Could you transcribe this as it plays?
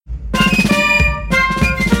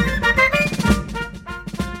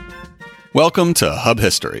Welcome to Hub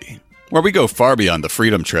History, where we go far beyond the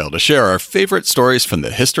Freedom Trail to share our favorite stories from the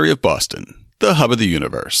history of Boston, the hub of the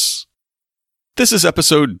universe. This is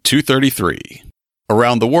episode 233,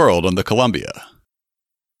 Around the World on the Columbia.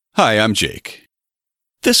 Hi, I'm Jake.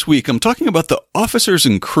 This week I'm talking about the officers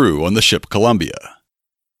and crew on the ship Columbia.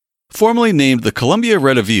 Formerly named the Columbia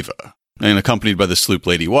Rediviva, and accompanied by the sloop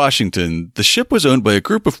Lady Washington, the ship was owned by a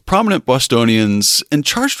group of prominent Bostonians and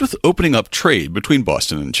charged with opening up trade between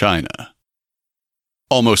Boston and China.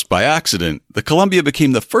 Almost by accident, the Columbia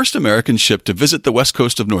became the first American ship to visit the west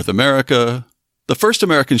coast of North America, the first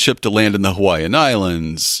American ship to land in the Hawaiian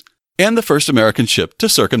Islands, and the first American ship to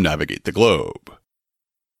circumnavigate the globe.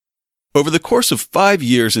 Over the course of 5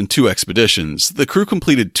 years and 2 expeditions, the crew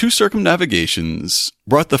completed 2 circumnavigations,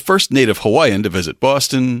 brought the first native Hawaiian to visit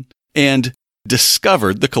Boston, and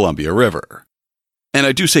discovered the Columbia River. And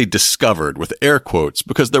I do say discovered with air quotes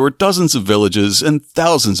because there were dozens of villages and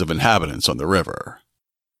thousands of inhabitants on the river.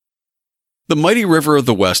 The mighty River of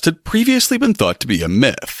the West had previously been thought to be a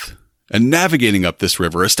myth, and navigating up this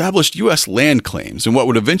river established U.S. land claims in what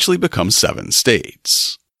would eventually become 7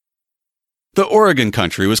 states. The Oregon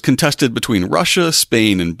country was contested between Russia,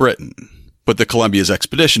 Spain, and Britain, but the Columbia's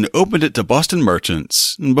expedition opened it to Boston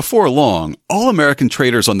merchants, and before long, all American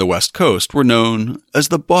traders on the West Coast were known as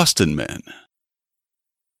the Boston Men.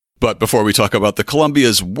 But before we talk about the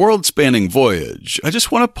Columbia's world-spanning voyage, I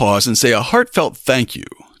just want to pause and say a heartfelt thank you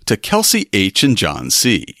to Kelsey H. and John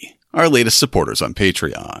C., our latest supporters on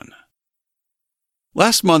Patreon.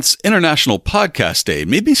 Last month's International Podcast Day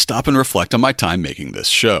made me stop and reflect on my time making this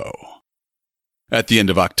show. At the end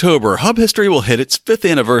of October, Hub History will hit its 5th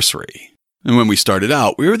anniversary, and when we started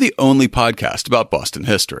out, we were the only podcast about Boston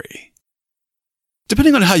history.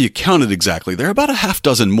 Depending on how you count it exactly, there are about a half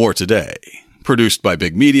dozen more today, produced by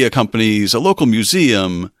big media companies, a local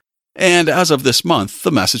museum, and as of this month,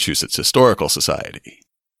 the Massachusetts Historical Society.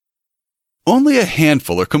 Only a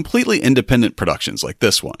handful are completely independent productions like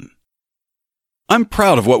this one. I'm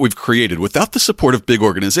proud of what we've created without the support of big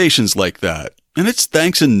organizations like that, and it's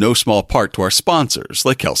thanks in no small part to our sponsors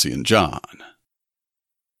like Kelsey and John.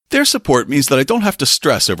 Their support means that I don't have to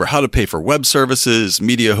stress over how to pay for web services,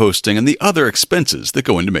 media hosting, and the other expenses that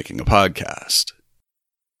go into making a podcast.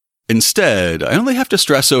 Instead, I only have to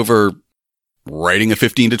stress over writing a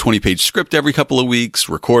 15 to 20 page script every couple of weeks,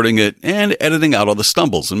 recording it, and editing out all the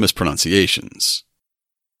stumbles and mispronunciations.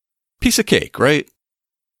 Piece of cake, right?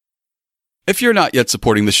 If you're not yet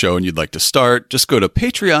supporting the show and you'd like to start, just go to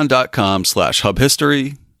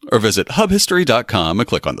patreon.com/hubhistory or visit hubhistory.com and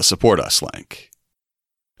click on the Support Us link.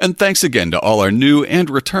 And thanks again to all our new and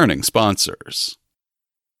returning sponsors.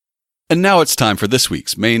 And now it's time for this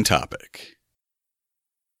week's main topic.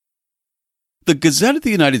 The Gazette of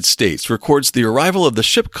the United States records the arrival of the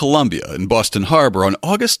ship Columbia in Boston Harbor on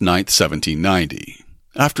August 9, 1790,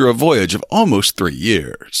 after a voyage of almost 3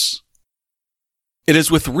 years. It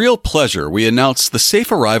is with real pleasure we announce the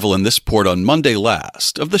safe arrival in this port on Monday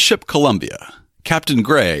last of the ship Columbia, Captain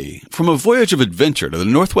Gray, from a voyage of adventure to the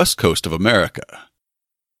northwest coast of America.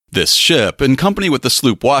 This ship, in company with the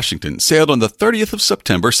sloop Washington, sailed on the 30th of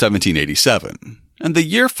September 1787, and the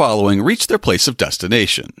year following reached their place of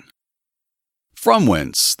destination. From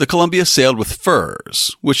whence, the Columbia sailed with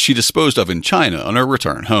furs, which she disposed of in China on her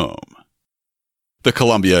return home. The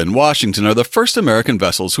Columbia and Washington are the first American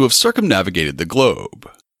vessels who have circumnavigated the globe,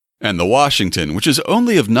 and the Washington, which is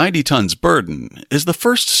only of 90 tons burden, is the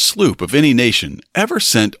first sloop of any nation ever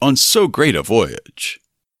sent on so great a voyage.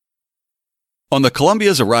 On the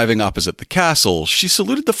Columbia's arriving opposite the castle, she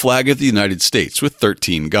saluted the flag of the United States with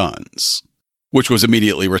 13 guns, which was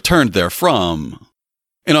immediately returned therefrom,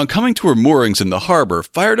 and on coming to her moorings in the harbor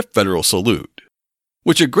fired a federal salute,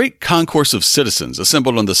 which a great concourse of citizens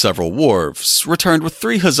assembled on the several wharves returned with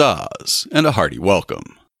 3 huzzas and a hearty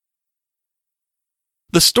welcome.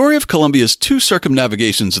 The story of Columbia's 2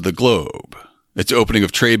 circumnavigations of the globe, its opening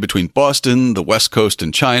of trade between Boston, the West Coast,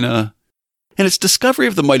 and China, and its discovery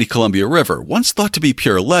of the mighty Columbia River, once thought to be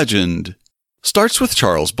pure legend, starts with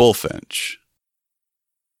Charles Bulfinch.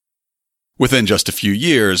 Within just a few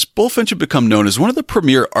years, Bulfinch had become known as one of the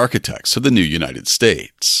premier architects of the new United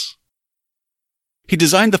States. He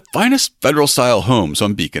designed the finest federal-style homes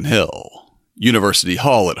on Beacon Hill, University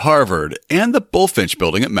Hall at Harvard, and the Bulfinch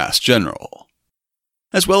Building at Mass General,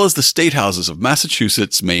 as well as the state houses of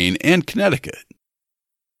Massachusetts, Maine, and Connecticut.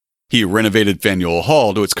 He renovated Faneuil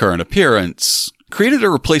Hall to its current appearance, created a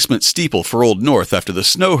replacement steeple for Old North after the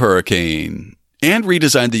snow hurricane, and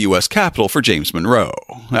redesigned the U.S. Capitol for James Monroe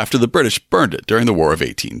after the British burned it during the War of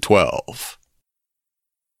 1812.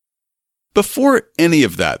 Before any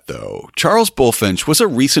of that, though, Charles Bulfinch was a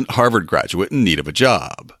recent Harvard graduate in need of a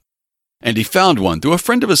job. and he found one through a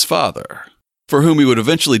friend of his father, for whom he would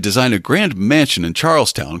eventually design a grand mansion in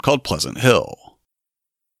Charlestown called Pleasant Hill.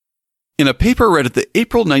 In a paper read at the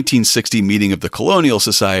April 1960 meeting of the Colonial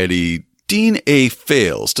Society, Dean A.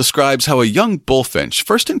 Fales describes how a young Bulfinch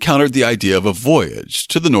first encountered the idea of a voyage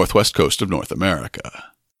to the northwest coast of North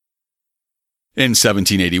America. In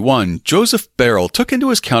 1781, Joseph Barrell took into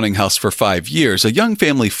his counting house for 5 years a young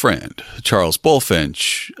family friend, Charles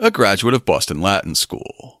Bulfinch, a graduate of Boston Latin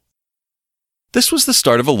School. This was the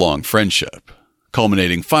start of a long friendship,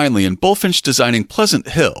 culminating finally in Bulfinch designing Pleasant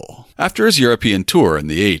Hill after his European tour in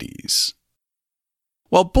the 80s.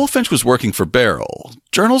 While Bulfinch was working for Barrell,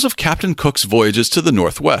 journals of Captain Cook's voyages to the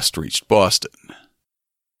Northwest reached Boston.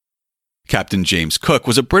 Captain James Cook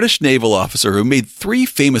was a British naval officer who made 3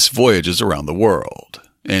 famous voyages around the world,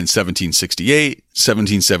 in 1768,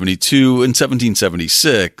 1772, and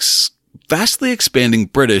 1776, vastly expanding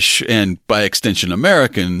British and, by extension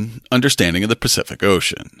American, understanding of the Pacific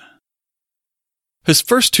Ocean. His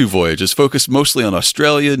first 2 voyages focused mostly on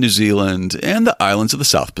Australia, New Zealand, and the islands of the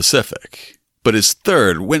South Pacific, but his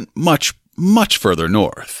third went much, much further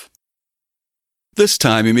north. This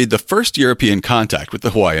time he made the first European contact with the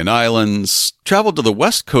Hawaiian Islands, traveled to the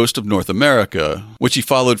west coast of North America, which he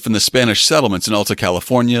followed from the Spanish settlements in Alta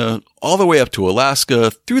California, all the way up to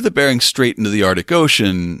Alaska, through the Bering Strait into the Arctic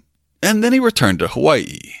Ocean, and then he returned to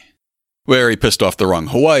Hawaii, where he pissed off the wrong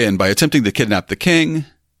Hawaiian by attempting to kidnap the king,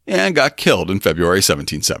 and got killed in February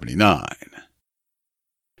 1779.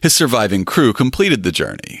 His surviving crew completed the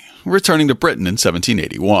journey, returning to Britain in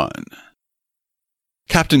 1781.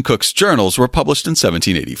 Captain Cook's journals were published in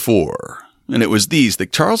 1784, and it was these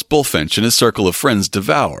that Charles Bulfinch and his circle of friends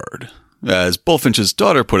devoured, as Bulfinch's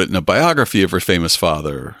daughter put it in a biography of her famous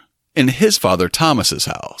father, in his father Thomas's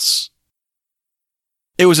house.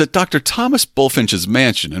 It was at Dr. Thomas Bulfinch's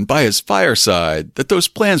mansion and by his fireside that those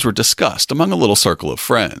plans were discussed among a little circle of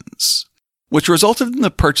friends, which resulted in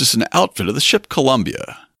the purchase and outfit of the ship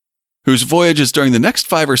Columbia, whose voyages during the next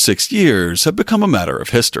 5 or 6 years have become a matter of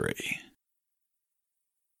history.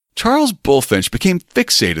 Charles Bulfinch became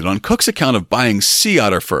fixated on Cook's account of buying sea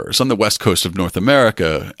otter furs on the west coast of North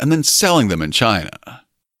America and then selling them in China.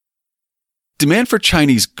 Demand for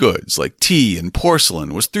Chinese goods like tea and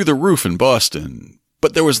porcelain was through the roof in Boston,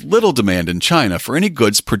 but there was little demand in China for any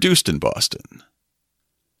goods produced in Boston.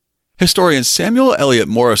 Historian Samuel Eliot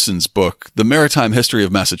Morrison's book, The Maritime History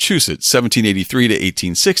of Massachusetts, 1783 to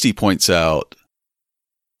 1860, points out,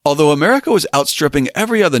 although America was outstripping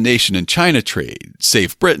every other nation in China trade,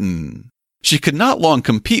 save Britain, she could not long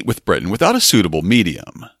compete with Britain without a suitable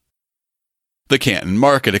medium. The Canton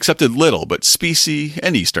market accepted little but specie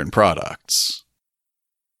and Eastern products.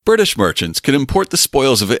 British merchants could import the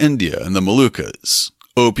spoils of India and the Moluccas,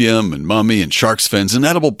 opium and mummy and shark's fins and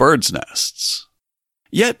edible birds' nests.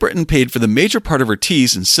 Yet Britain paid for the major part of her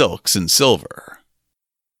teas and silks in silver.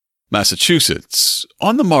 Massachusetts,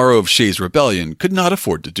 on the morrow of Shays' Rebellion, could not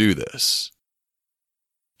afford to do this.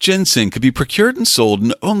 Ginseng could be procured and sold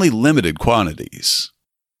in only limited quantities.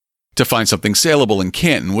 To find something saleable in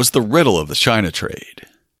Canton was the riddle of the China trade.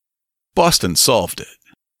 Boston solved it.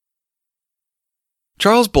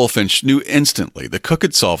 Charles Bulfinch knew instantly that Cook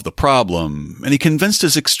had solved the problem, and he convinced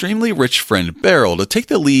his extremely rich friend Barrell to take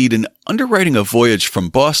the lead in underwriting a voyage from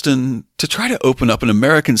Boston to try to open up an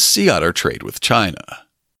American sea otter trade with China.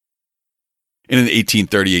 In an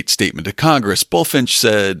 1838 statement to Congress, Bulfinch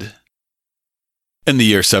said, in the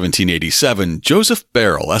year 1787, Joseph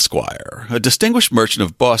Barrell, Esquire, a distinguished merchant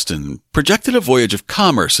of Boston, projected a voyage of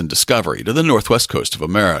commerce and discovery to the northwest coast of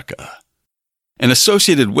America, and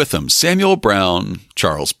associated with him Samuel Brown,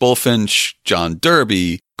 Charles Bulfinch, John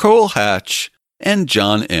Derby, Crowell Hatch, and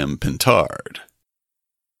John M. Pintard.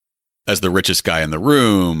 As the richest guy in the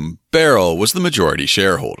room, Barrell was the majority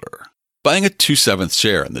shareholder, buying a 2/7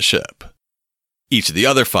 share in the ship. Each of the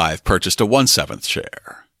other 5 purchased a 1/7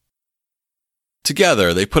 share.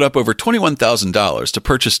 Together, they put up over $21,000 to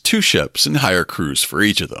purchase 2 ships and hire crews for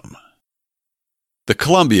each of them. The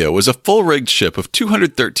Columbia was a full-rigged ship of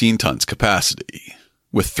 213 tons capacity,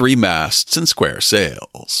 with 3 masts and square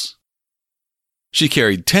sails. She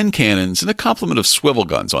carried 10 cannons and a complement of swivel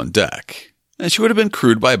guns on deck, and she would have been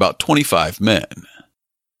crewed by about 25 men.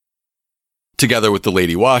 Together with the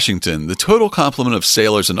Lady Washington, the total complement of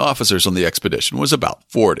sailors and officers on the expedition was about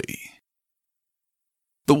 40.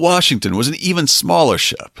 The Washington was an even smaller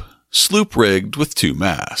ship, sloop-rigged with 2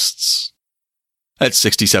 masts. At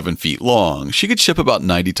 67 feet long, she could ship about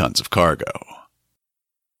 90 tons of cargo.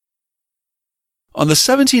 On the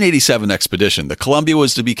 1787 expedition, the Columbia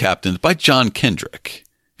was to be captained by John Kendrick,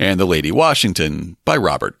 and the Lady Washington by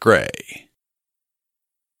Robert Gray.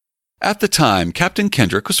 At the time, Captain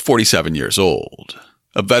Kendrick was 47 years old,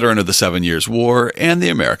 a veteran of the 7 Years' War and the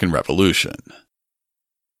American Revolution.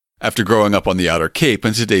 After growing up on the Outer Cape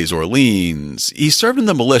in today's Orleans, he served in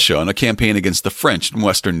the militia on a campaign against the French in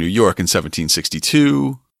western New York in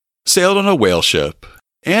 1762, sailed on a whale ship,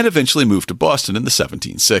 and eventually moved to Boston in the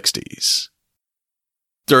 1760s.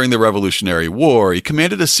 During the Revolutionary War, he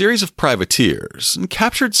commanded a series of privateers and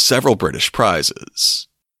captured several British prizes.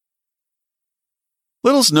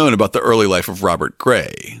 Little's known about the early life of Robert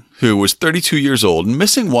Gray, who was 32 years old and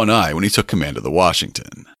missing one eye when he took command of the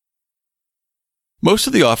Washington. Most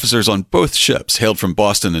of the officers on both ships hailed from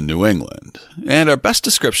Boston and New England, and our best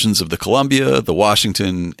descriptions of the Columbia, the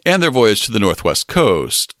Washington, and their voyage to the Northwest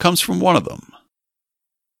Coast comes from one of them.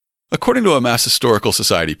 According to a Mass Historical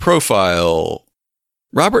Society profile,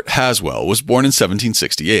 Robert Haswell was born in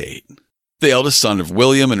 1768, the eldest son of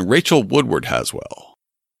William and Rachel Woodward Haswell.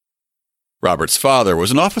 Robert's father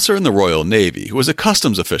was an officer in the Royal Navy who was a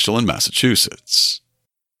customs official in Massachusetts.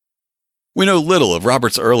 We know little of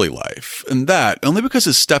Robert's early life, and that only because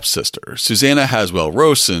his stepsister, Susanna Haswell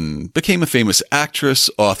Rosen, became a famous actress,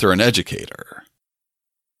 author, and educator.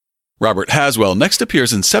 Robert Haswell next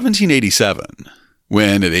appears in 1787,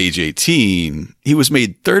 when, at age 18, he was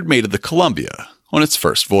made third mate of the Columbia on its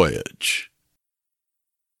first voyage.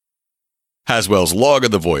 Haswell's log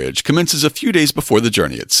of the voyage commences a few days before the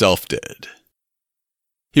journey itself did.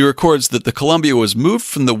 He records that the Columbia was moved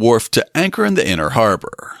from the wharf to anchor in the inner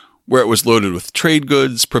harbor, where it was loaded with trade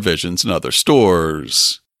goods, provisions, and other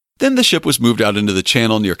stores. Then the ship was moved out into the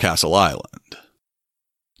channel near Castle Island.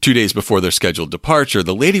 2 days before their scheduled departure,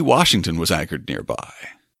 the Lady Washington was anchored nearby.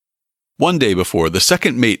 1 day before, the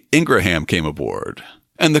second mate Ingraham came aboard,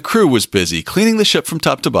 and the crew was busy cleaning the ship from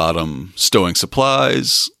top to bottom, stowing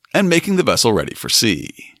supplies, and making the vessel ready for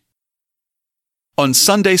sea. On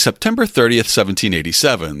Sunday, September 30th,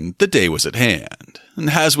 1787, the day was at hand, and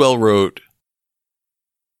Haswell wrote,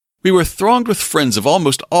 "We were thronged with friends of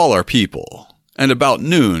almost all our people, and about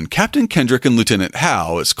noon Captain Kendrick and Lieutenant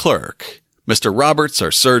Howe, as clerk, Mr. Roberts,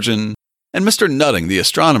 our surgeon, and Mr. Nutting, the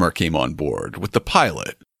astronomer, came on board, with the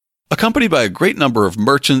pilot, accompanied by a great number of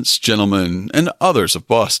merchants, gentlemen, and others of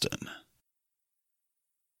Boston."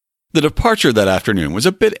 The departure that afternoon was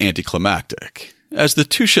a bit anticlimactic, as the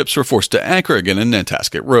two ships were forced to anchor again in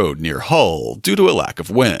Nantasket Road near Hull due to a lack of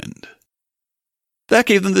wind. That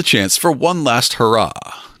gave them the chance for one last hurrah,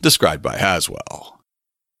 described by Haswell.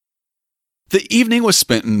 The evening was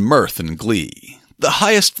spent in mirth and glee, the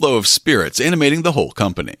highest flow of spirits animating the whole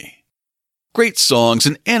company. Great songs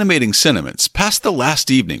and animating sentiments passed the last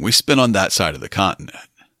evening we spent on that side of the continent.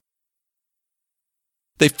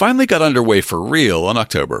 They finally got underway for real on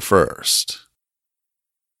October 1st.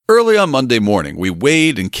 Early on Monday morning, we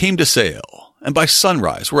weighed and came to sail, and by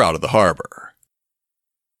sunrise were out of the harbor.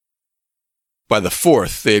 By the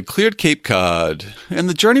 4th, they had cleared Cape Cod, and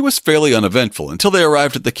the journey was fairly uneventful until they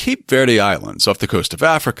arrived at the Cape Verde Islands off the coast of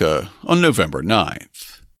Africa on November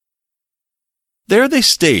 9th. There they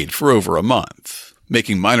stayed for over a month,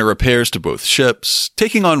 making minor repairs to both ships,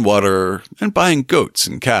 taking on water, and buying goats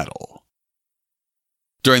and cattle.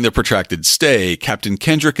 During their protracted stay, Captain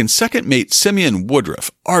Kendrick and second mate Simeon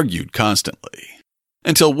Woodruff argued constantly,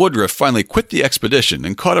 until Woodruff finally quit the expedition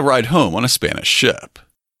and caught a ride home on a Spanish ship.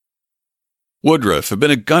 Woodruff had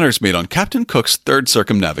been a gunner's mate on Captain Cook's third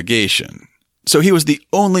circumnavigation, so he was the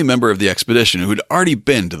only member of the expedition who had already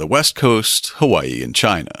been to the West Coast, Hawaii, and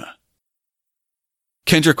China.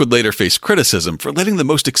 Kendrick would later face criticism for letting the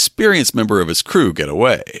most experienced member of his crew get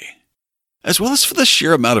away, as well as for the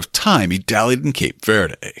sheer amount of time he dallied in Cape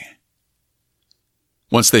Verde.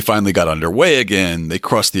 Once they finally got underway again, they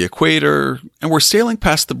crossed the equator and were sailing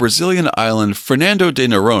past the Brazilian island Fernando de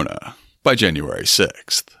Noronha by January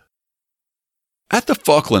 6th. At the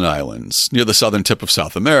Falkland Islands, near the southern tip of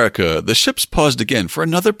South America, the ships paused again for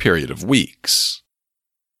another period of weeks.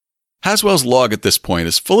 Haswell's log at this point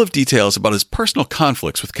is full of details about his personal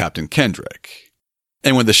conflicts with Captain Kendrick.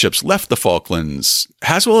 And when the ships left the Falklands,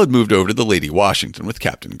 Haswell had moved over to the Lady Washington with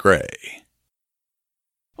Captain Gray.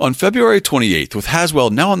 On February 28th, with Haswell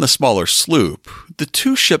now on the smaller sloop, the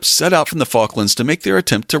two ships set out from the Falklands to make their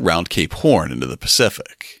attempt to round Cape Horn into the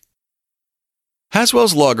Pacific.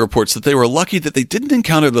 Haswell's log reports that they were lucky that they didn't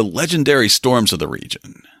encounter the legendary storms of the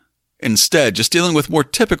region, instead just dealing with more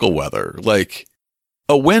typical weather, like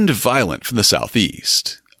a wind violent from the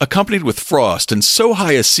southeast, accompanied with frost and so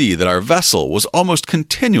high a sea that our vessel was almost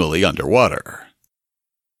continually underwater.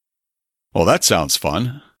 Well, that sounds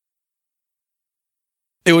fun.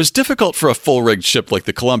 It was difficult for a full-rigged ship like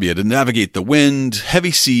the Columbia to navigate the wind,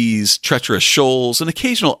 heavy seas, treacherous shoals, and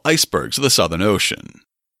occasional icebergs of the Southern Ocean,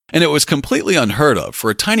 and it was completely unheard of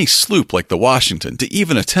for a tiny sloop like the Washington to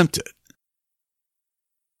even attempt it.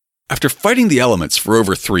 After fighting the elements for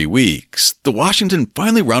over 3 weeks, the Washington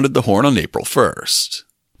finally rounded the Horn on April 1st.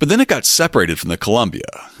 But then it got separated from the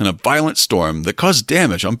Columbia in a violent storm that caused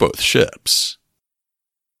damage on both ships.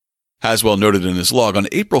 Haswell noted in his log on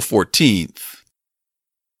April 14th,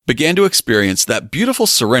 began to experience that beautiful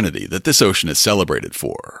serenity that this ocean is celebrated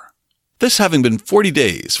for. This having been 40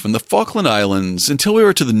 days from the Falkland Islands until we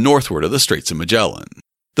were to the northward of the Straits of Magellan,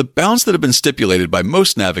 the bounds that have been stipulated by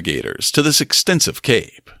most navigators to this extensive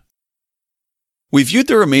cape. We viewed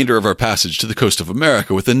the remainder of our passage to the coast of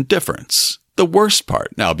America with indifference, the worst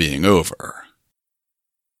part now being over.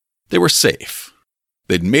 They were safe.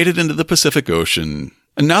 They'd made it into the Pacific Ocean,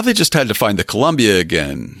 and now they just had to find the Columbia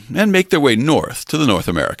again and make their way north to the North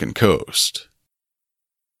American coast.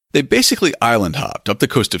 They basically island hopped up the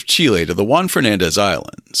coast of Chile to the Juan Fernandez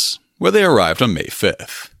Islands, where they arrived on May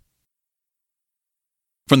 5th.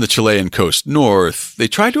 From the Chilean coast north, they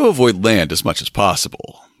tried to avoid land as much as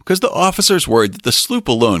possible, because the officers worried that the sloop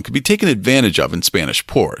alone could be taken advantage of in Spanish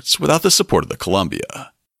ports without the support of the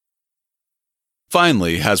Columbia.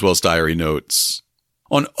 Finally, Haswell's diary notes,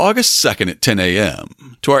 on August 2nd at 10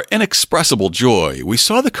 a.m., to our inexpressible joy, we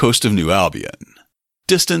saw the coast of New Albion,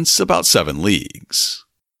 distance about 7 leagues.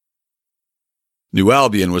 New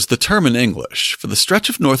Albion was the term in English for the stretch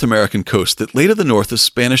of North American coast that lay to the north of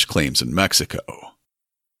Spanish claims in Mexico.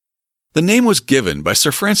 The name was given by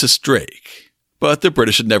Sir Francis Drake, but the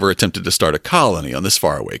British had never attempted to start a colony on this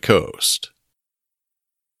faraway coast.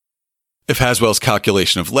 If Haswell's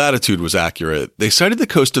calculation of latitude was accurate, they sighted the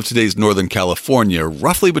coast of today's Northern California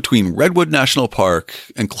roughly between Redwood National Park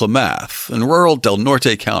and Klamath in rural Del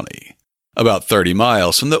Norte County, about 30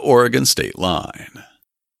 miles from the Oregon state line.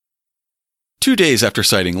 2 days after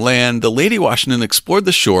sighting land, the Lady Washington explored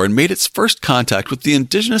the shore and made its first contact with the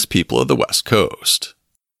indigenous people of the West Coast.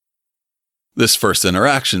 This first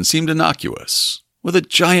interaction seemed innocuous, with a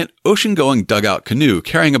giant ocean-going dugout canoe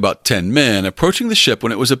carrying about 10 men approaching the ship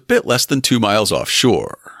when it was a bit less than 2 miles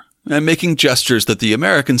offshore, and making gestures that the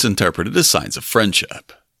Americans interpreted as signs of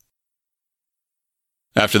friendship.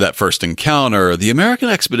 After that first encounter, the American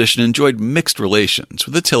expedition enjoyed mixed relations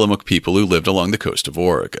with the Tillamook people who lived along the coast of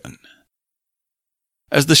Oregon.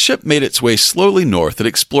 As the ship made its way slowly north, it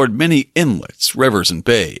explored many inlets, rivers, and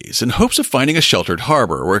bays in hopes of finding a sheltered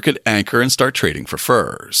harbor where it could anchor and start trading for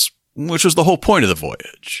furs, which was the whole point of the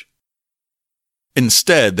voyage.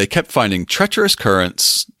 Instead, they kept finding treacherous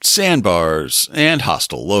currents, sandbars, and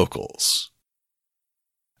hostile locals.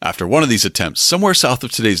 After one of these attempts, somewhere south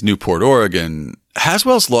of today's Newport, Oregon,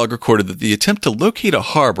 Haswell's log recorded that the attempt to locate a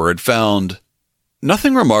harbor had found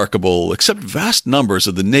nothing remarkable except vast numbers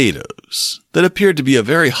of the natives that appeared to be a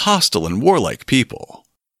very hostile and warlike people.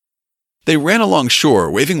 They ran along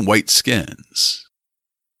shore waving white skins.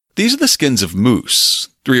 These are the skins of moose,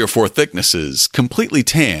 3 or 4 thicknesses, completely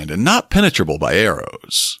tanned and not penetrable by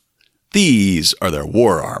arrows. These are their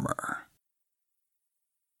war armor.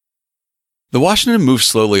 The Washington moved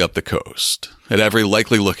slowly up the coast, at every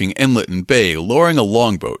likely-looking inlet and bay lowering a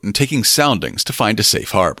longboat and taking soundings to find a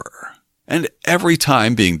safe harbor, and every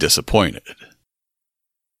time being disappointed.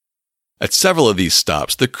 At several of these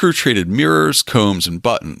stops, the crew traded mirrors, combs, and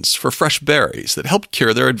buttons for fresh berries that helped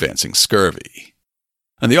cure their advancing scurvy,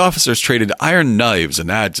 and the officers traded iron knives and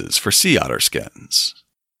adzes for sea otter skins.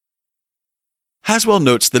 Haswell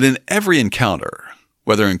notes that in every encounter,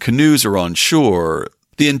 whether in canoes or on shore,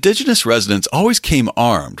 the indigenous residents always came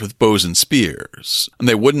armed with bows and spears, and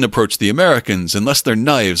they wouldn't approach the Americans unless their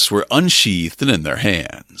knives were unsheathed and in their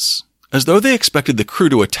hands, as though they expected the crew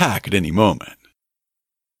to attack at any moment.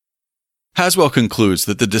 Haswell concludes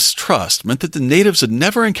that the distrust meant that the natives had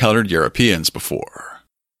never encountered Europeans before,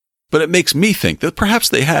 but it makes me think that perhaps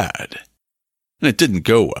they had, and it didn't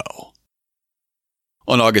go well.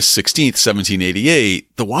 On August 16,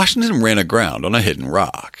 1788, the Washington ran aground on a hidden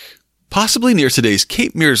rock, possibly near today's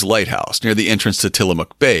Cape Meares Lighthouse near the entrance to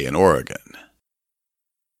Tillamook Bay in Oregon.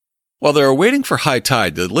 While they were waiting for high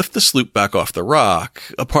tide to lift the sloop back off the rock,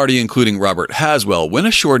 a party including Robert Haswell went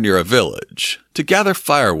ashore near a village to gather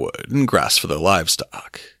firewood and grass for their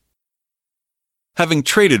livestock. Having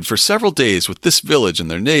traded for several days with this village and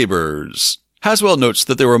their neighbors, Haswell notes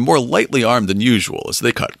that they were more lightly armed than usual as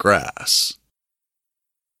they cut grass.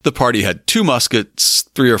 The party had 2 muskets,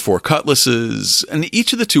 3 or 4 cutlasses, and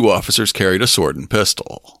each of the 2 officers carried a sword and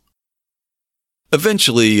pistol.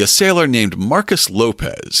 Eventually, a sailor named Marcus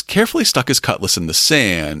Lopez carefully stuck his cutlass in the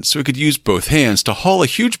sand so he could use both hands to haul a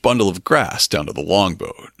huge bundle of grass down to the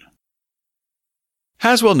longboat.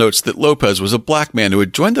 Haswell notes that Lopez was a black man who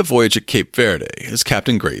had joined the voyage at Cape Verde as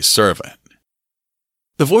Captain Gray's servant.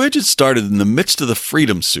 The voyage had started in the midst of the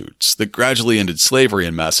freedom suits that gradually ended slavery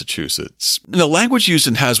in Massachusetts, and the language used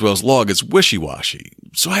in Haswell's log is wishy-washy,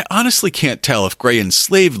 so I honestly can't tell if Gray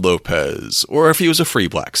enslaved Lopez or if he was a free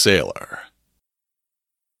black sailor.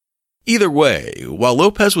 Either way, while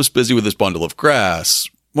Lopez was busy with his bundle of grass,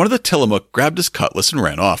 one of the Tillamook grabbed his cutlass and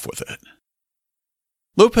ran off with it.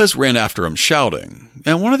 Lopez ran after him shouting,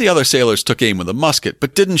 and one of the other sailors took aim with a musket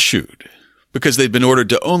but didn't shoot, because they'd been ordered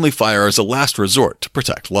to only fire as a last resort to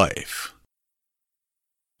protect life.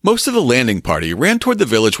 Most of the landing party ran toward the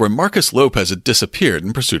village where Marcus Lopez had disappeared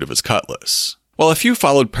in pursuit of his cutlass, while a few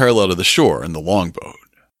followed parallel to the shore in the longboat.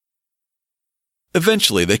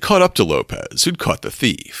 Eventually, they caught up to Lopez, who'd caught the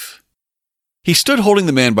thief. He stood holding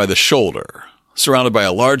the man by the shoulder, surrounded by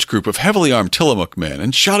a large group of heavily armed Tillamook men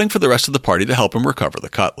and shouting for the rest of the party to help him recover the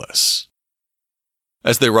cutlass.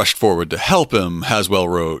 As they rushed forward to help him, Haswell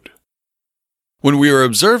wrote, "When we were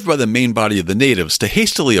observed by the main body of the natives to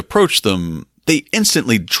hastily approach them, they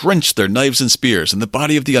instantly drenched their knives and spears in the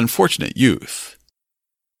body of the unfortunate youth.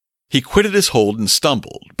 He quitted his hold and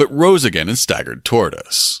stumbled, but rose again and staggered toward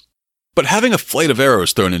us. But having a flight of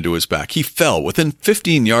arrows thrown into his back, he fell within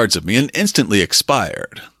 15 yards of me and instantly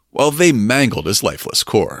expired, while they mangled his lifeless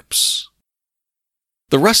corpse."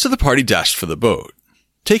 The rest of the party dashed for the boat,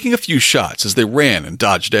 taking a few shots as they ran and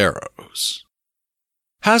dodged arrows.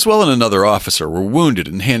 Haswell and another officer were wounded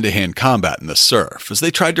in hand-to-hand combat in the surf as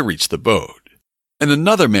they tried to reach the boat, and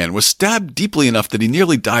another man was stabbed deeply enough that he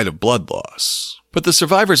nearly died of blood loss. But the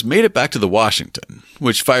survivors made it back to the Washington,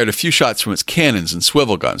 which fired a few shots from its cannons and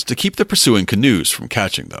swivel guns to keep the pursuing canoes from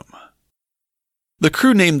catching them. The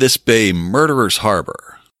crew named this bay Murderers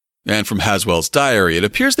Harbor, and from Haswell's diary it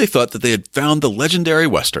appears they thought that they had found the legendary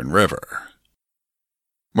Western River.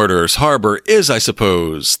 Murderers Harbor is, I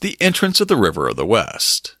suppose, the entrance of the River of the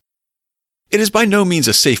West. It is by no means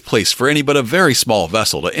a safe place for any but a very small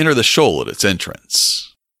vessel to enter the shoal at its entrance.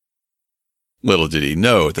 Little did he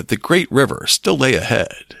know that the great river still lay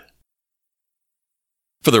ahead.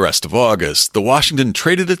 For the rest of August, the Washington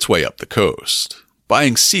traded its way up the coast,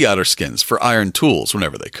 buying sea otter skins for iron tools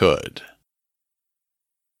whenever they could.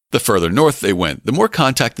 The further north they went, the more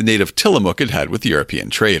contact the native Tillamook had had with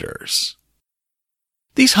European traders.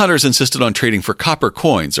 These hunters insisted on trading for copper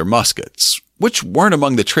coins or muskets, which weren't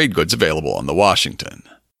among the trade goods available on the Washington.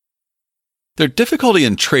 Their difficulty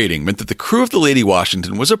in trading meant that the crew of the Lady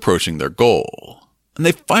Washington was approaching their goal, and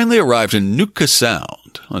they finally arrived in Nootka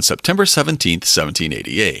Sound on September 17,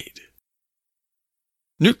 1788.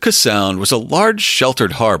 Nootka Sound was a large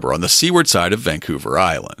sheltered harbor on the seaward side of Vancouver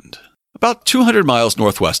Island, about 200 miles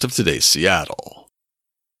northwest of today's Seattle.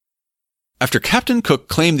 After Captain Cook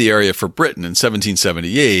claimed the area for Britain in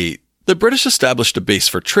 1778, the British established a base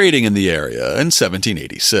for trading in the area in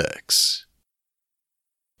 1786.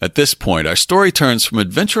 At this point, our story turns from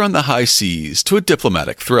adventure on the high seas to a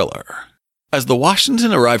diplomatic thriller, as the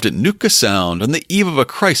Washington arrived at Nootka Sound on the eve of a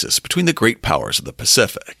crisis between the great powers of the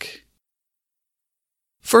Pacific.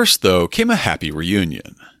 First, though, came a happy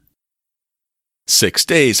reunion. 6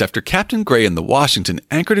 days after Captain Gray and the Washington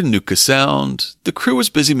anchored in Nootka Sound, the crew was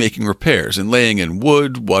busy making repairs and laying in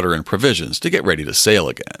wood, water, and provisions to get ready to sail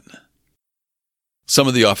again. Some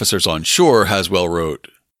of the officers on shore, Haswell wrote,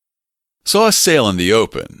 "Saw a sail in the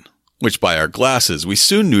open, which by our glasses we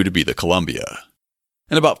soon knew to be the Columbia,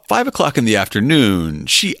 and about 5 o'clock in the afternoon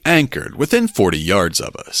she anchored within 40 yards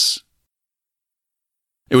of us."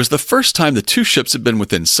 It was the first time the two ships had been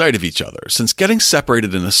within sight of each other since getting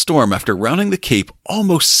separated in a storm after rounding the Cape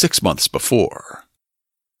almost 6 months before.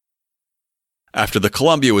 After the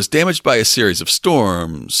Columbia was damaged by a series of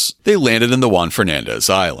storms, they landed in the Juan Fernandez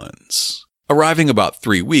Islands, arriving about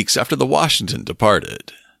 3 weeks after the Washington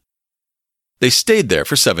departed. They stayed there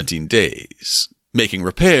for 17 days, making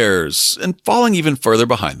repairs and falling even further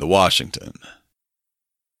behind the Washington.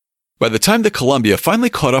 By the time the Columbia finally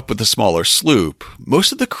caught up with the smaller sloop,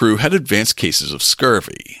 most of the crew had advanced cases of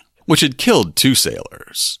scurvy, which had killed 2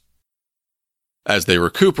 sailors. As they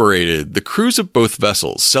recuperated, the crews of both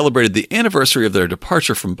vessels celebrated the anniversary of their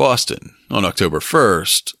departure from Boston on October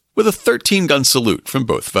 1st with a 13-gun salute from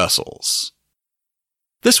both vessels.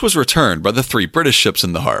 This was returned by the 3 British ships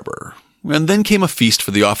in the harbor, and then came a feast for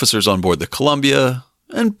the officers on board the Columbia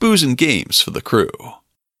and booze and games for the crew.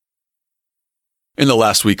 In the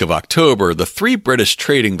last week of October, the 3 British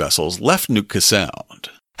trading vessels left Nootka Sound,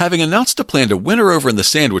 having announced a plan to winter over in the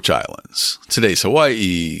Sandwich Islands, today's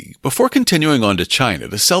Hawaii, before continuing on to China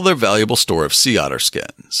to sell their valuable store of sea otter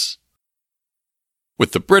skins.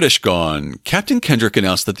 With the British gone, Captain Kendrick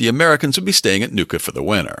announced that the Americans would be staying at Nootka for the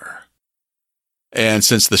winter. And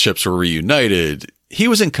since the ships were reunited, he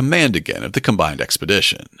was in command again of the combined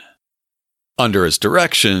expedition. Under his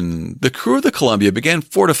direction, the crew of the Columbia began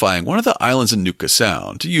fortifying one of the islands in Nootka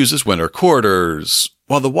Sound to use as winter quarters,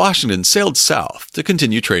 while the Washington sailed south to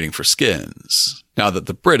continue trading for skins, now that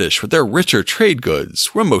the British with their richer trade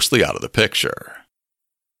goods were mostly out of the picture.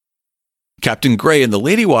 Captain Gray and the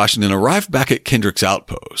Lady Washington arrived back at Kendrick's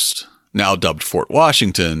outpost, now dubbed Fort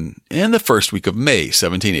Washington, in the first week of May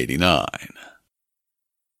 1789.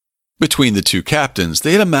 Between the two captains,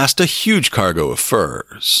 they had amassed a huge cargo of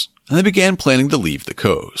furs, and they began planning to leave the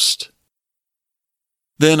coast.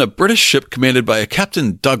 Then a British ship commanded by a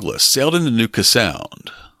Captain Douglas sailed into Nootka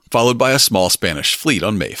Sound, followed by a small Spanish fleet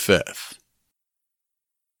on May 5th.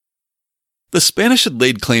 The Spanish had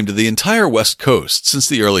laid claim to the entire west coast since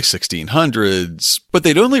the early 1600s, but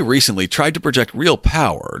they'd only recently tried to project real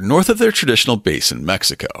power north of their traditional base in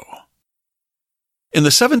Mexico. In the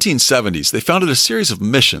 1770s, they founded a series of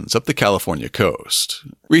missions up the California coast,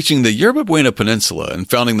 reaching the Yerba Buena Peninsula and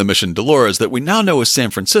founding the Mission Dolores that we now know as San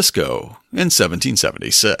Francisco in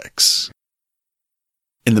 1776.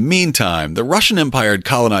 In the meantime, the Russian Empire had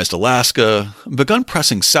colonized Alaska and begun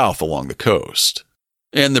pressing south along the coast,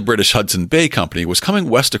 and the British Hudson Bay Company was coming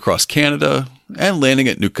west across Canada and landing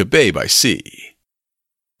at Nootka Bay by sea,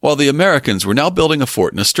 while the Americans were now building a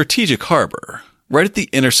fort in a strategic harbor right at the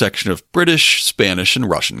intersection of British, Spanish, and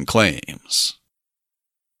Russian claims.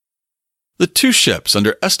 The two ships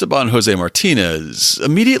under Esteban José Martinez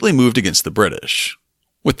immediately moved against the British,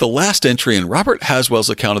 with the last entry in Robert Haswell's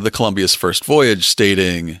account of the Columbia's first voyage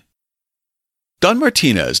stating, "Don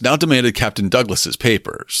Martinez now demanded Captain Douglas's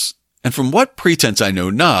papers, and from what pretense I know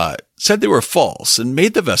not, said they were false and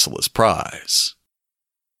made the vessel his prize.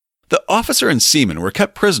 The officer and seamen were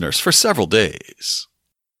kept prisoners for several days."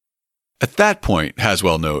 At that point,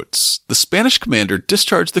 Haswell notes, the Spanish commander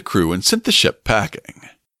discharged the crew and sent the ship packing.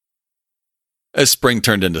 As spring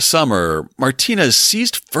turned into summer, Martinez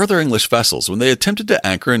seized further English vessels when they attempted to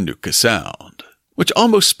anchor in Nootka Sound, which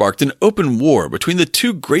almost sparked an open war between the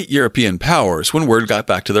two great European powers when word got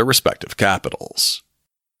back to their respective capitals.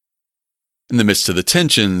 In the midst of the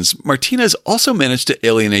tensions, Martinez also managed to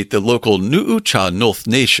alienate the local Nu'ucha Nulth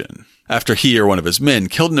Nation after he or one of his men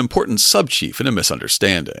killed an important sub-chief in a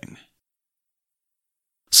misunderstanding.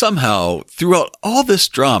 Somehow, throughout all this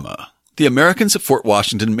drama, the Americans at Fort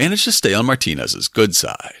Washington managed to stay on Martinez's good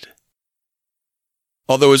side.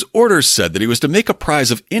 Although his orders said that he was to make a prize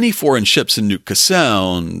of any foreign ships in Nootka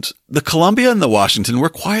Sound, the Columbia and the Washington were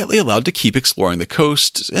quietly allowed to keep exploring the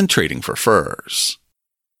coast and trading for furs.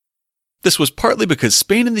 This was partly because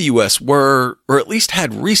Spain and the U.S. were, or at least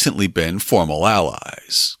had recently been, formal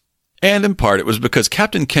allies. And in part it was because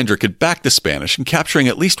Captain Kendrick had backed the Spanish in capturing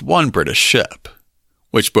at least one British ship,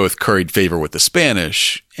 which both curried favor with the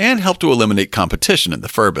Spanish and helped to eliminate competition in the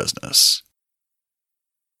fur business.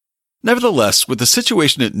 Nevertheless, with the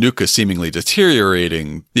situation at Nootka seemingly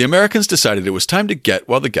deteriorating, the Americans decided it was time to get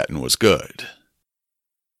while the getting was good.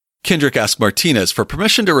 Kendrick asked Martinez for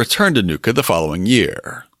permission to return to Nootka the following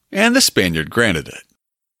year, and the Spaniard granted it,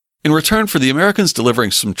 in return for the Americans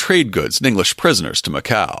delivering some trade goods and English prisoners to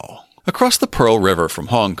Macau, across the Pearl River from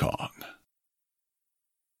Hong Kong.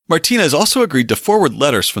 Martinez also agreed to forward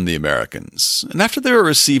letters from the Americans, and after they were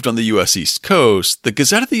received on the U.S. East Coast, the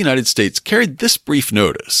Gazette of the United States carried this brief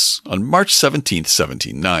notice on March 17,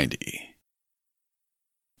 1790.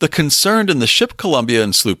 The Concerned and the ship Columbia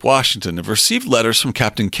and sloop Washington have received letters from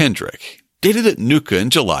Captain Kendrick, dated at Nootka in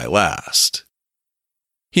July last.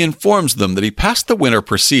 He informs them that he passed the winter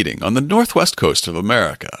preceding on the northwest coast of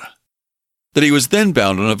America, that he was then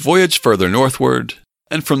bound on a voyage further northward,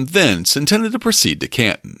 and from thence intended to proceed to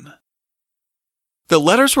Canton. The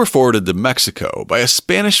letters were forwarded to Mexico by a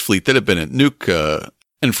Spanish fleet that had been at Nootka,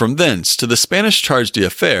 and from thence to the Spanish Charge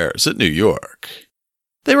d'Affaires at New York.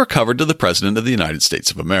 They were covered to the President of the United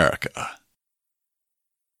States of America.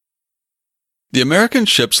 The American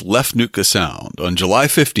ships left Nootka Sound on July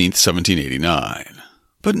 15, 1789,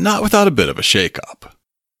 but not without a bit of a shake-up.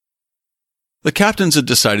 The captains had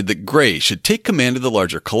decided that Gray should take command of the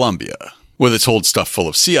larger Columbia, with its hold stuffed full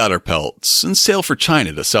of sea otter pelts, and sail for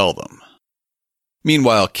China to sell them.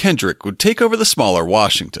 Meanwhile, Kendrick would take over the smaller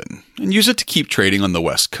Washington and use it to keep trading on the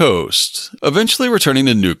west coast, eventually returning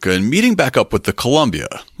to Nootka and meeting back up with the Columbia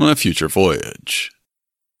on a future voyage.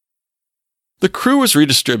 The crew was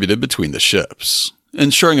redistributed between the ships,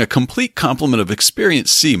 ensuring a complete complement of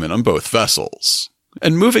experienced seamen on both vessels,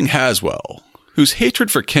 and moving Haswell, whose hatred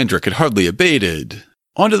for Kendrick had hardly abated,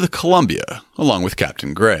 onto the Columbia along with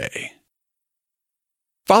Captain Gray.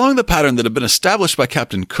 Following the pattern that had been established by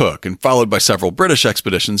Captain Cook and followed by several British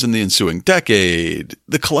expeditions in the ensuing decade,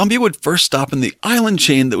 the Columbia would first stop in the island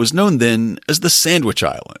chain that was known then as the Sandwich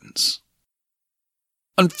Islands.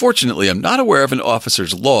 Unfortunately, I'm not aware of an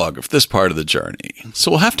officer's log of this part of the journey,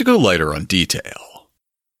 so we'll have to go lighter on detail.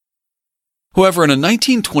 However, in a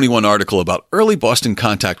 1921 article about early Boston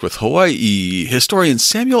contact with Hawaii, historian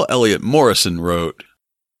Samuel Eliot Morison wrote,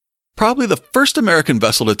 "Probably the first American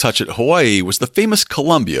vessel to touch at Hawaii was the famous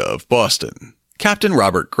Columbia of Boston, Captain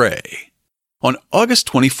Robert Gray, on August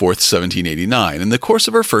 24, 1789, in the course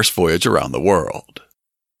of her first voyage around the world.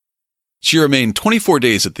 She remained 24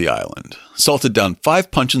 days at the island, salted down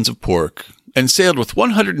 5 puncheons of pork, and sailed with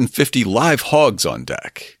 150 live hogs on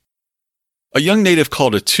deck. A young native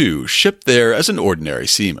called Attu shipped there as an ordinary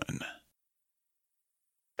seaman."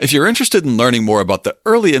 If you're interested in learning more about the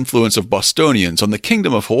early influence of Bostonians on the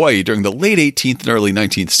Kingdom of Hawaii during the late 18th and early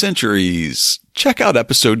 19th centuries, check out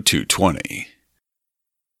episode 220.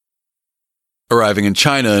 Arriving in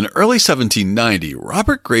China in early 1790,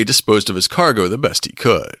 Robert Gray disposed of his cargo the best he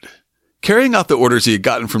could, carrying out the orders he had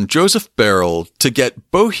gotten from Joseph Barrell to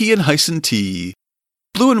get bohea and hyson tea,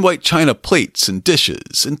 blue and white china plates and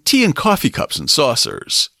dishes, and tea and coffee cups and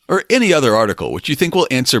saucers, or any other article which you think will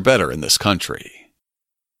answer better in this country.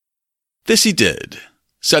 This he did,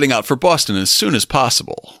 setting out for Boston as soon as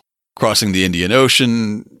possible, crossing the Indian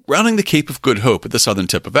Ocean, rounding the Cape of Good Hope at the southern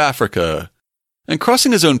tip of Africa, and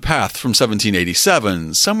crossing his own path from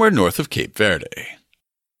 1787 somewhere north of Cape Verde.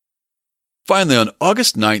 Finally, on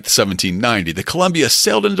August 9, 1790, the Columbia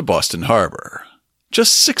sailed into Boston Harbor,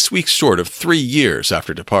 just 6 weeks short of 3 years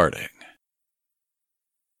after departing.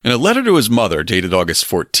 In a letter to his mother dated August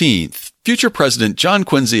 14th, future President John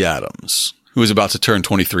Quincy Adams, who was about to turn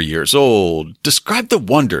 23 years old, described the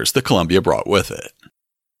wonders the Columbia brought with it.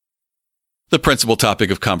 The principal topic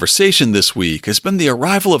of conversation this week has been the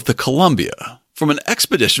arrival of the Columbia from an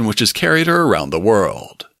expedition which has carried her around the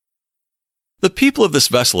world. The people of this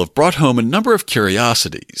vessel have brought home a number of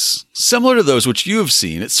curiosities, similar to those which you have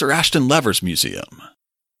seen at Sir Ashton Lever's museum.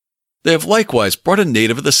 They have likewise brought a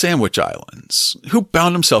native of the Sandwich Islands, who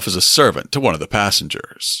bound himself as a servant to one of the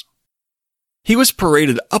passengers. He was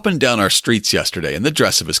paraded up and down our streets yesterday in the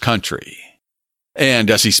dress of his country,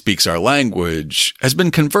 and as he speaks our language, has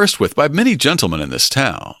been conversed with by many gentlemen in this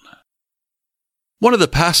town. One of the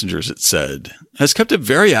passengers, it said, has kept a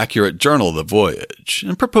very accurate journal of the voyage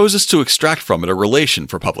and proposes to extract from it a relation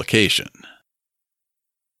for publication.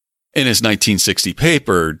 In his 1960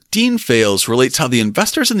 paper, Dean Fales relates how the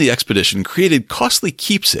investors in the expedition created costly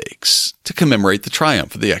keepsakes to commemorate the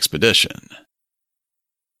triumph of the expedition.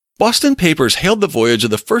 Boston papers hailed the voyage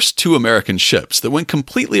of the first 2 American ships that went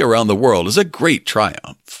completely around the world as a great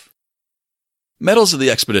triumph. Medals of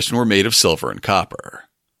the expedition were made of silver and copper.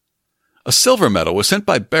 A silver medal was sent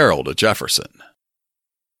by Barrell to Jefferson.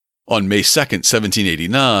 On May 2,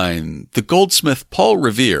 1789, the goldsmith Paul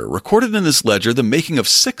Revere recorded in his ledger the making of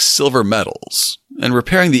 6 silver medals and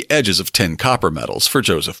repairing the edges of 10 copper medals for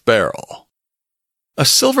Joseph Barrell. A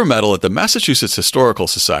silver medal at the Massachusetts Historical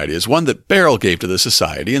Society is one that Barrell gave to the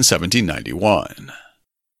society in 1791.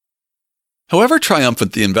 However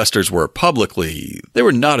triumphant the investors were publicly, they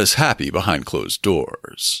were not as happy behind closed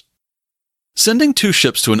doors. Sending 2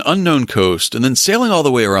 ships to an unknown coast and then sailing all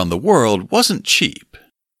the way around the world wasn't cheap,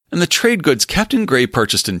 and the trade goods Captain Gray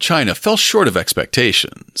purchased in China fell short of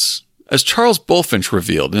expectations, as Charles Bulfinch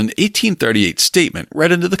revealed in an 1838 statement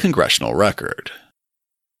read into the Congressional Record.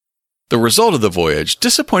 The result of the voyage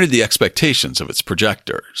disappointed the expectations of its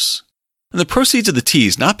projectors, and the proceeds of the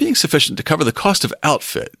teas not being sufficient to cover the cost of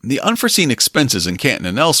outfit and the unforeseen expenses in Canton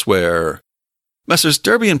and elsewhere, Messrs.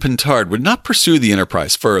 Derby and Pintard would not pursue the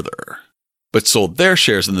enterprise further, but sold their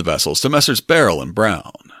shares in the vessels to Messrs. Barrell and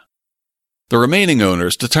Brown. The remaining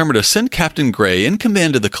owners determined to send Captain Gray in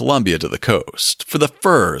command of the Columbia to the coast for the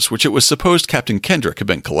furs which it was supposed Captain Kendrick had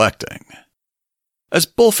been collecting. As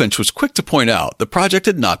Bulfinch was quick to point out, the project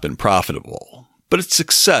had not been profitable, but its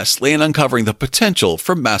success lay in uncovering the potential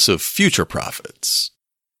for massive future profits.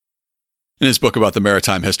 In his book about the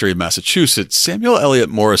maritime history of Massachusetts, Samuel Eliot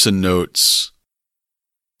Morison notes,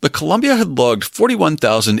 "The Columbia had logged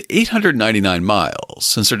 41,899 miles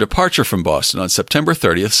since her departure from Boston on September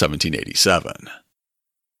 30th, 1787.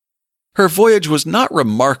 Her voyage was not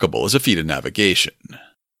remarkable as a feat of navigation.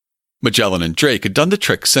 Magellan and Drake had done the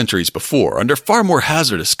trick centuries before under far more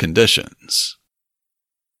hazardous conditions.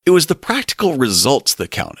 It was the practical results that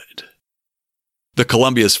counted. The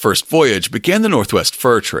Columbia's first voyage began the Northwest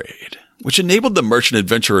fur trade, which enabled the merchant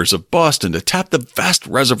adventurers of Boston to tap the vast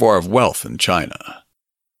reservoir of wealth in China."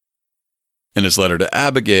 In his letter to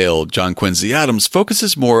Abigail, John Quincy Adams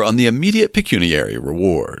focuses more on the immediate pecuniary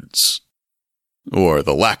rewards, or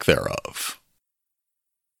the lack thereof.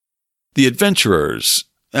 The adventurers,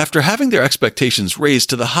 after having their expectations raised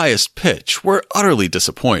to the highest pitch, were utterly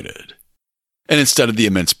disappointed, and instead of the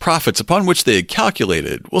immense profits upon which they had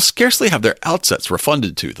calculated, will scarcely have their outsets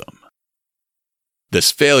refunded to them. This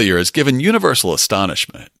failure has given universal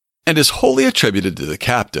astonishment, and is wholly attributed to the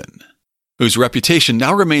captain, whose reputation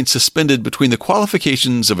now remains suspended between the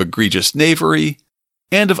qualifications of egregious knavery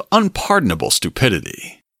and of unpardonable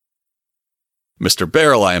stupidity. Mr.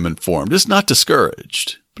 Barrel, I am informed, is not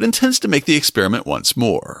discouraged, but intends to make the experiment once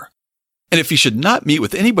more, and if he should not meet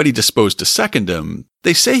with anybody disposed to second him,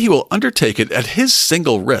 they say he will undertake it at his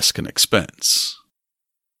single risk and expense.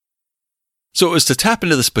 So it was to tap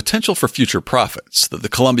into this potential for future profits that the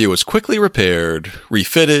Columbia was quickly repaired,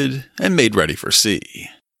 refitted, and made ready for sea.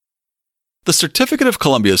 The certificate of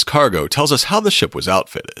Columbia's cargo tells us how the ship was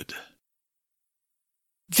outfitted.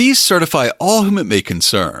 These certify all whom it may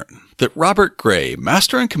concern that Robert Gray,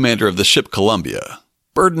 master and commander of the ship Columbia,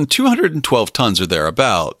 burdened 212 tons or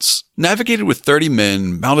thereabouts, navigated with 30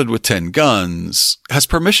 men, mounted with 10 guns, has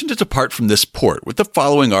permission to depart from this port with the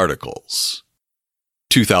following articles: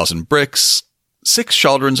 2,000 bricks, 6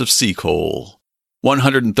 chaldrons of sea coal,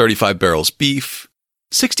 135 barrels beef,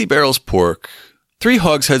 60 barrels pork, 3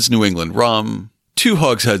 hogsheads New England rum, 2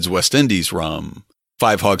 hogsheads West Indies rum,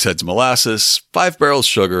 5 hogsheads molasses, 5 barrels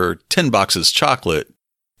sugar, 10 boxes chocolate,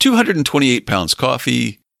 228 pounds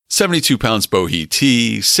coffee, 72 pounds bohea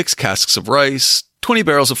tea, 6 casks of rice, 20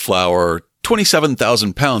 barrels of flour,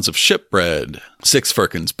 27,000 pounds of ship bread, 6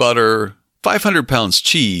 firkins butter, 500 pounds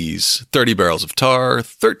cheese, 30 barrels of tar,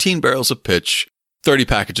 13 barrels of pitch, 30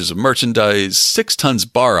 packages of merchandise, 6 tons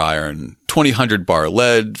bar iron, 2,000 bar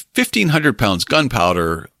lead, 1,500 pounds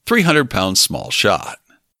gunpowder, 300 pounds small shot.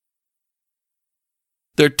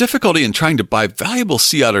 Their difficulty in trying to buy valuable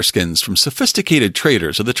sea otter skins from sophisticated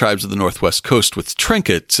traders of the tribes of the Northwest Coast with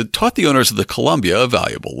trinkets had taught the owners of the Columbia a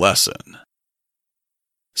valuable lesson.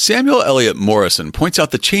 Samuel Eliot Morison points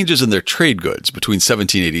out the changes in their trade goods between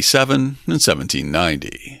 1787 and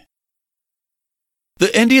 1790.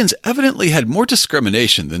 The Indians evidently had more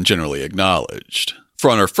discrimination than generally acknowledged, for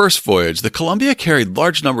on her first voyage the Columbia carried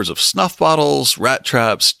large numbers of snuff bottles, rat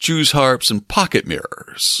traps, Jews' harps, and pocket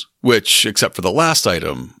mirrors, which, except for the last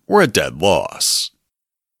item, were a dead loss.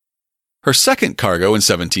 Her second cargo in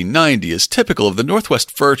 1790 is typical of the Northwest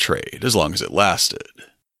fur trade as long as it lasted.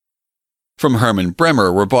 From Herman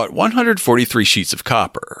Bremer were bought 143 sheets of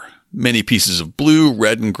copper, many pieces of blue,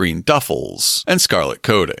 red, and green duffels, and scarlet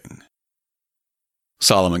coating.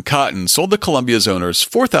 Solomon Cotton sold the Columbia's owners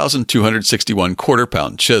 4,261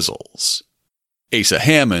 quarter-pound chisels. Asa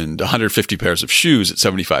Hammond, 150 pairs of shoes at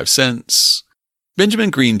 75 cents. Benjamin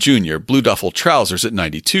Green Jr., blue duffel trousers at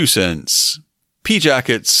 92 cents. Pea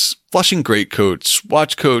jackets, Flushing greatcoats,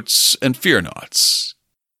 watch coats, and fear knots.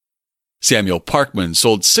 Samuel Parkman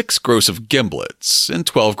sold 6 gross of gimblets and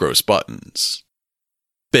 12 gross buttons.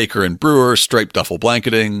 Baker and Brewer striped duffel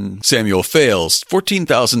blanketing, Samuel Fales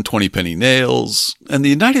 14,000 20-penny nails, and the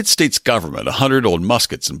United States government 100 old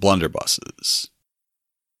muskets and blunderbusses.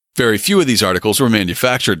 Very few of these articles were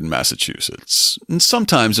manufactured in Massachusetts, and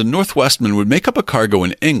sometimes a Northwestman would make up a cargo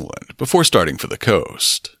in England before starting for the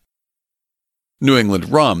coast. New England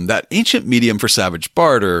rum, that ancient medium for savage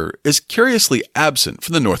barter, is curiously absent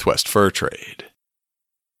from the Northwest fur trade.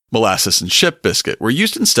 Molasses and ship biscuit were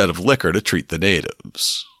used instead of liquor to treat the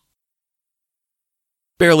natives.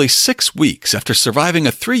 Barely 6 weeks after surviving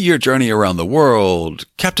a 3-year journey around the world,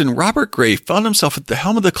 Captain Robert Gray found himself at the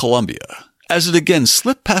helm of the Columbia, as it again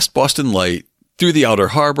slipped past Boston Light, through the outer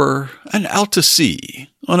harbor, and out to sea,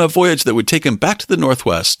 on a voyage that would take him back to the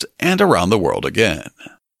Northwest and around the world again.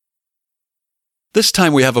 This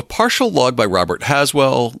time we have a partial log by Robert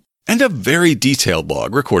Haswell, and a very detailed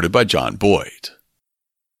log recorded by John Boyd.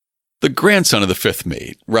 The grandson of the fifth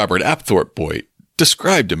mate, Robert Apthorpe Boyd,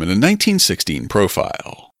 described him in a 1916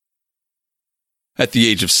 profile. At the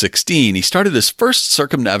age of 16, he started his first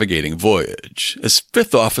circumnavigating voyage as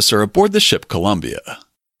 5th officer aboard the ship Columbia,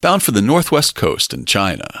 bound for the Northwest Coast and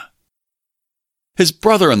China. His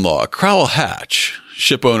brother-in-law, Crowell Hatch,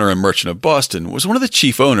 ship owner and merchant of Boston, was one of the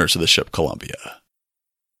chief owners of the ship Columbia.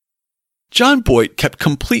 John Boyd kept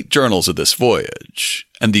complete journals of this voyage,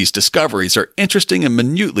 and these discoveries are interesting and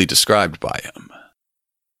minutely described by him.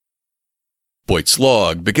 Boyd's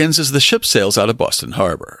log begins as the ship sails out of Boston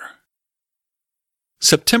Harbor.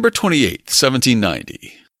 September 28,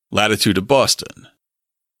 1790. Latitude of Boston.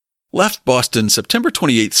 Left Boston September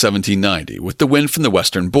 28, 1790, with the wind from the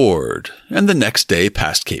western board, and the next day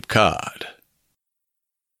passed Cape Cod.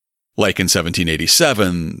 Like in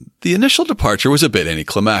 1787, the initial departure was a bit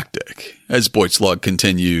anticlimactic, as Boyd's log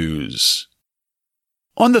continues.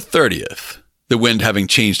 On the 30th, the wind having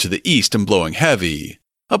changed to the east and blowing heavy,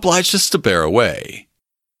 obliged us to bear away.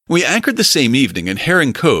 We anchored the same evening in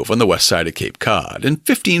Herring Cove on the west side of Cape Cod in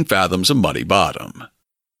 15 fathoms of muddy bottom.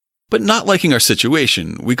 But not liking our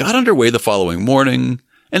situation, we got underway the following morning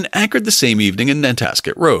and anchored the same evening in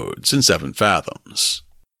Nantasket Roads in 7 fathoms.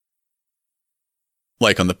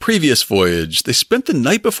 Like on the previous voyage, they spent the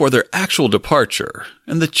night before their actual departure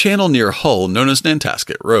in the channel near Hull known as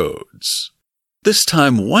Nantasket Roads, this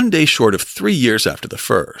time 1 day short of 3 years after the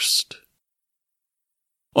first.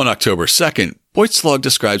 On October 2nd, Boyd's log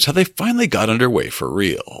describes how they finally got underway for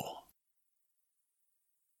real.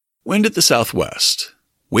 Wind at the southwest.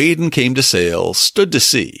 Weighed and came to sail, stood to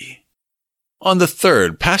sea. On the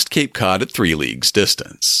 3rd, passed Cape Cod at 3 leagues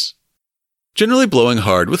distance. Generally blowing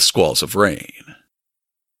hard with squalls of rain.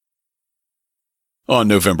 On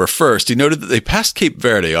November 1st, he noted that they passed Cape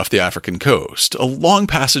Verde off the African coast, a long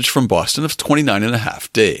passage from Boston of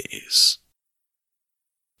 29.5 days.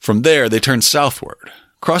 From there, they turned southward,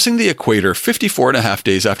 crossing the equator 54.5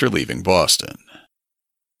 days after leaving Boston.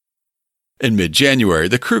 In mid-January,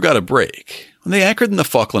 the crew got a break when they anchored in the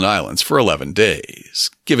Falkland Islands for 11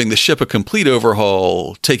 days, giving the ship a complete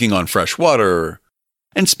overhaul, taking on fresh water,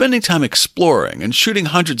 and spending time exploring and shooting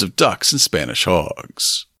hundreds of ducks and Spanish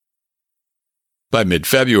hogs. By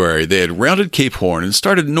mid-February, they had rounded Cape Horn and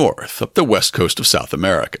started north up the west coast of South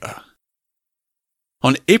America.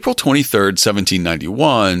 On April 23,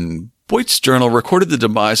 1791, Boyd's journal recorded the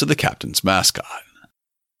demise of the captain's mascot.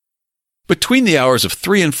 Between the hours of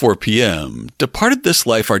 3 and 4 p.m., departed this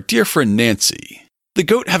life our dear friend Nancy, the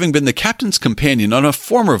goat having been the captain's companion on a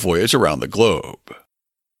former voyage around the globe.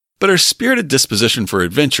 But her spirited disposition for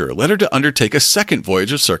adventure led her to undertake a second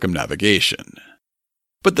voyage of circumnavigation.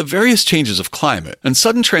 But the various changes of climate and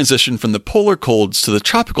sudden transition from the polar colds to the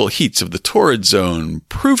tropical heats of the torrid zone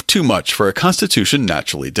proved too much for a constitution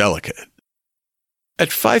naturally delicate.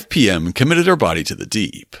 At 5 p.m., committed her body to the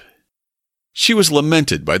deep. She was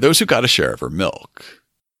lamented by those who got a share of her milk.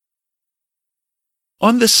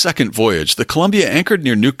 On this second voyage, the Columbia anchored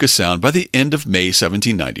near Nootka Sound by the end of May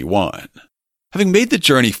 1791, having made the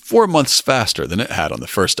journey 4 months faster than it had on the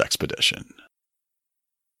first expedition.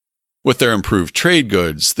 With their improved trade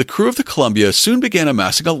goods, the crew of the Columbia soon began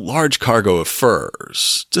amassing a large cargo of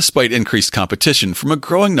furs, despite increased competition from a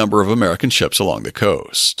growing number of American ships along the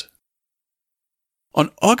coast. On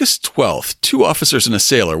August 12th, 2 officers and a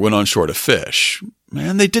sailor went on shore to fish,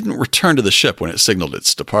 and they didn't return to the ship when it signaled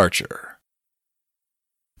its departure.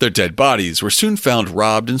 Their dead bodies were soon found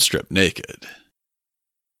robbed and stripped naked.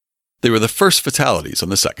 They were the first fatalities on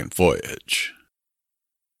the second voyage.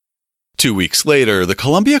 2 weeks later, the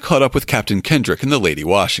Columbia caught up with Captain Kendrick and the Lady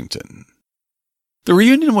Washington. The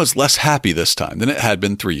reunion was less happy this time than it had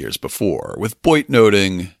been 3 years before, with Boyd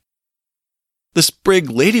noting, "This brig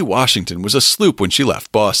Lady Washington was a sloop when she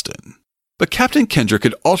left Boston, but Captain Kendrick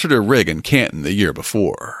had altered her rig in Canton the year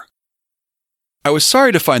before. I was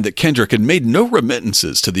sorry to find that Kendrick had made no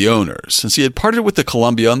remittances to the owners since he had parted with the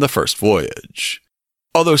Columbia on the first voyage,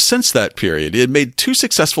 although since that period he had made 2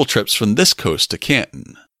 successful trips from this coast to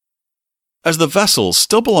Canton. As the vessels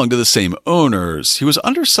still belonged to the same owners, he was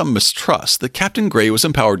under some mistrust that Captain Gray was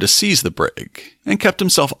empowered to seize the brig, and kept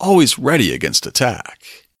himself always ready against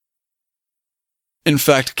attack. In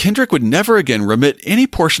fact, Kendrick would never again remit any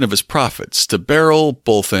portion of his profits to Beryl,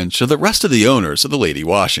 Bulfinch, or the rest of the owners of the Lady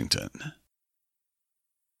Washington.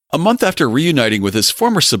 A month after reuniting with his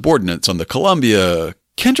former subordinates on the Columbia,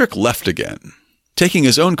 Kendrick left again, taking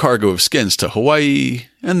his own cargo of skins to Hawaii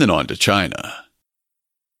and then on to China.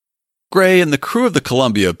 Gray and the crew of the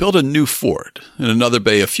Columbia built a new fort in another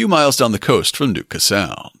bay a few miles down the coast from Nootka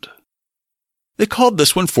Sound. They called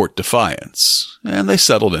this one Fort Defiance, and they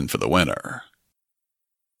settled in for the winter.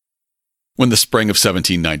 When the spring of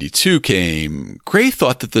 1792 came, Gray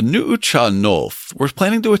thought that the Nu'ucha Nulth were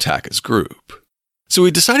planning to attack his group, so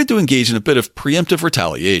he decided to engage in a bit of preemptive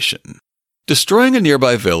retaliation, destroying a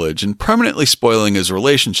nearby village and permanently spoiling his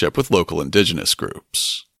relationship with local indigenous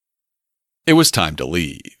groups. It was time to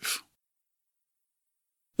leave.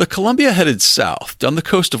 The Columbia headed south down the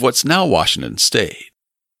coast of what's now Washington State,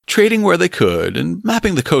 trading where they could and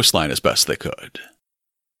mapping the coastline as best they could.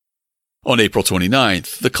 On April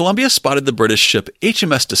 29th, the Columbia spotted the British ship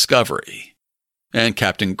HMS Discovery, and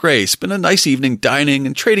Captain Gray spent a nice evening dining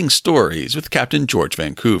and trading stories with Captain George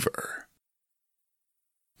Vancouver.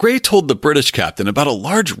 Gray told the British captain about a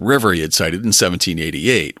large river he had sighted in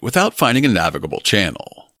 1788 without finding a navigable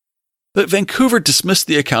channel. But Vancouver dismissed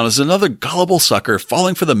the account as another gullible sucker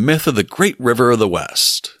falling for the myth of the Great River of the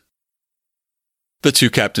West. The 2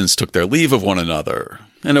 captains took their leave of one another,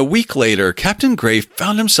 and a week later, Captain Gray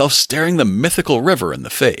found himself staring the mythical river in the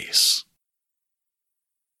face.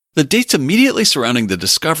 The dates immediately surrounding the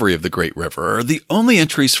discovery of the Great River are the only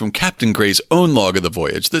entries from Captain Gray's own log of the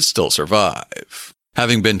voyage that still survive,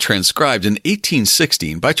 having been transcribed in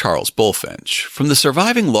 1816 by Charles Bulfinch from the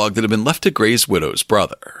surviving log that had been left to Gray's widow's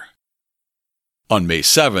brother. On May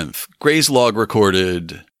 7th, Gray's log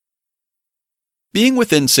recorded, "Being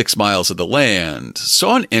within 6 miles of the land,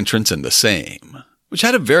 saw an entrance in the same, which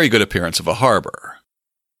had a very good appearance of a harbor.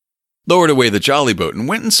 Lowered away the jolly boat and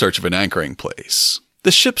went in search of an anchoring place,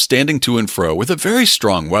 the ship standing to and fro with a very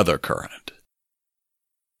strong weather current.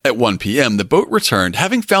 At 1 p.m. the boat returned,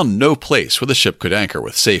 having found no place where the ship could anchor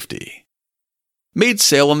with safety. Made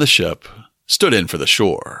sail on the ship, stood in for the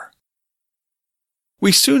shore.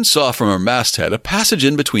 We soon saw from our masthead a passage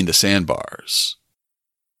in between the sandbars.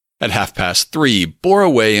 At 3:30, bore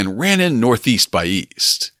away and ran in northeast by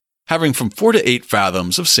east, having from 4 to 8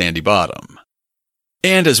 fathoms of sandy bottom.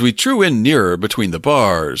 And as we drew in nearer between the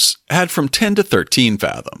bars, had from 10 to 13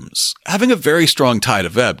 fathoms, having a very strong tide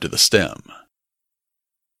of ebb to the stem.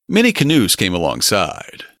 Many canoes came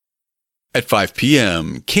alongside. At 5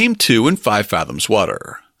 p.m., came to in 5 fathoms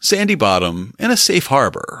water, sandy bottom, and a safe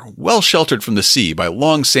harbor, well sheltered from the sea by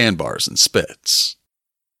long sandbars and spits.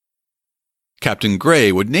 Captain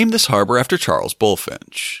Gray would name this harbor after Charles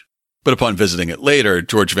Bulfinch, but upon visiting it later,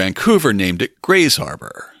 George Vancouver named it Gray's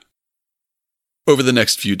Harbor. Over the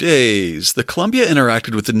next few days, the Columbia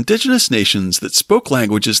interacted with indigenous nations that spoke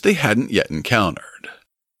languages they hadn't yet encountered.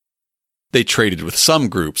 They traded with some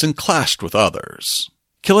groups and clashed with others,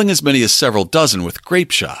 killing as many as several dozen with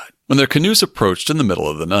grape shot when their canoes approached in the middle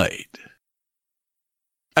of the night.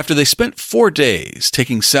 After they spent 4 days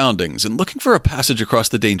taking soundings and looking for a passage across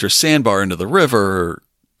the dangerous sandbar into the river,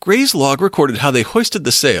 Gray's log recorded how they hoisted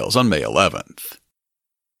the sails on May 11th.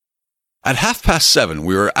 At 7:30,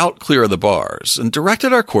 we were out clear of the bars and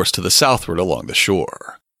directed our course to the southward along the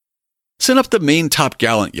shore. Sent up the main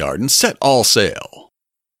top-gallant yard and set all sail.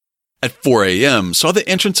 At 4 a.m., saw the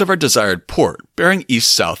entrance of our desired port bearing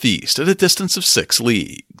east-southeast at a distance of 6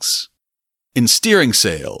 leagues. In steering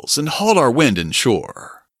sails and hauled our wind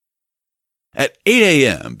inshore. At 8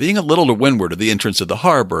 a.m., being a little to windward of the entrance of the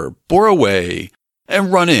harbor, bore away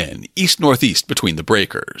and run in east-northeast between the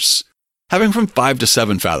breakers, having from 5 to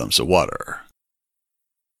 7 fathoms of water.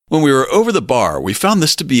 When we were over the bar, we found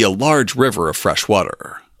this to be a large river of fresh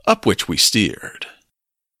water, up which we steered.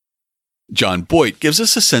 John Boyd gives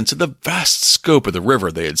us a sense of the vast scope of the river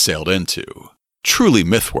they had sailed into, truly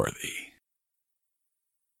mythworthy.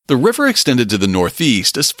 The river extended to the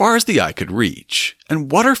northeast as far as the eye could reach, and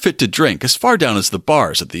water fit to drink as far down as the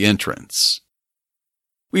bars at the entrance.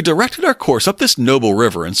 We directed our course up this noble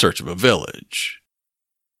river in search of a village.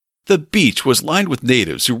 The beach was lined with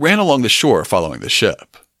natives who ran along the shore following the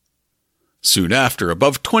ship. Soon after,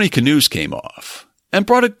 above 20 canoes came off, and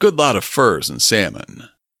brought a good lot of furs and salmon,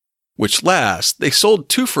 which last they sold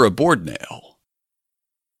 2 for a board nail.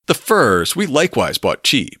 The furs we likewise bought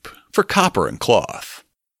cheap, for copper and cloth.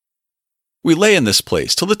 We lay in this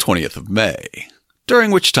place till the 20th of May,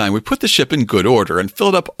 during which time we put the ship in good order and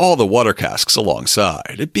filled up all the water casks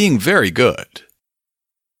alongside, it being very good.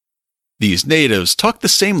 These natives talked the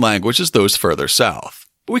same language as those further south,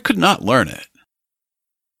 but we could not learn it.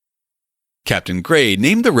 Captain Gray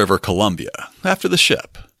named the river Columbia, after the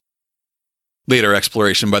ship. Later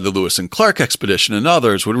exploration by the Lewis and Clark expedition and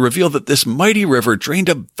others would reveal that this mighty river drained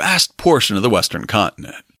a vast portion of the western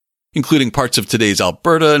continent, including parts of today's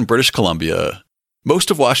Alberta and British Columbia,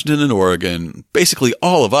 most of Washington and Oregon, basically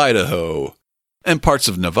all of Idaho, and parts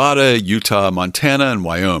of Nevada, Utah, Montana, and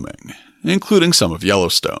Wyoming, including some of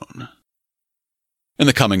Yellowstone. In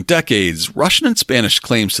the coming decades, Russian and Spanish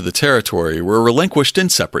claims to the territory were relinquished in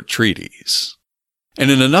separate treaties. And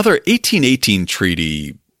in another 1818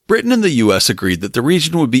 treaty, Britain and the U.S. agreed that the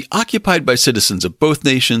region would be occupied by citizens of both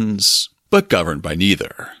nations, but governed by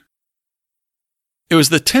neither. It was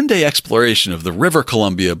the 10-day exploration of the River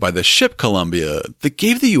Columbia by the ship Columbia that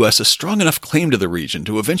gave the U.S. a strong enough claim to the region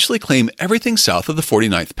to eventually claim everything south of the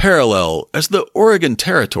 49th parallel as the Oregon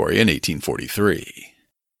Territory in 1843.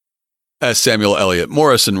 As Samuel Eliot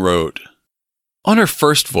Morison wrote, "On her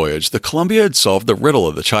first voyage, the Columbia had solved the riddle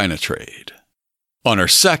of the China trade. On her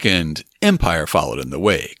second, empire followed in the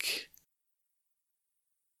wake."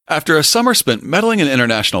 After a summer spent meddling in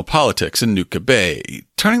international politics in Nootka Bay,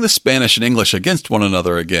 turning the Spanish and English against one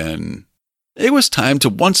another again, it was time to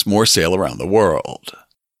once more sail around the world.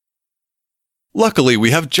 Luckily,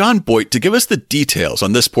 we have John Boyd to give us the details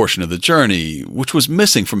on this portion of the journey, which was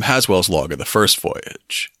missing from Haswell's log of the first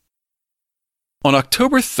voyage. On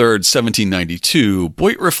October 3, 1792,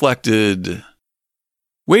 Boyd reflected,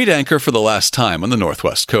 weighed anchor for the last time on the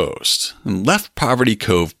northwest coast and left Poverty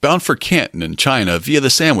Cove bound for Canton in China via the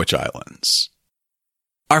Sandwich Islands.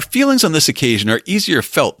 Our feelings on this occasion are easier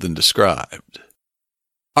felt than described.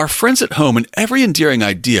 Our friends at home and every endearing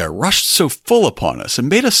idea rushed so full upon us and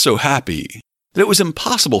made us so happy that it was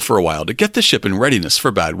impossible for a while to get the ship in readiness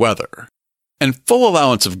for bad weather, and full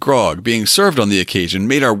allowance of grog being served on the occasion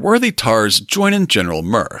made our worthy tars join in general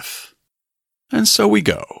mirth. And so we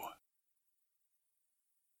go.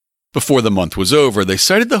 Before the month was over, they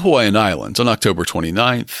sighted the Hawaiian Islands on October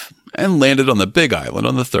 29th and landed on the Big Island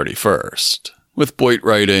on the 31st, with Boit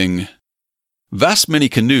writing, "Vast many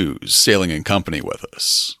canoes sailing in company with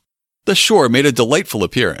us. The shore made a delightful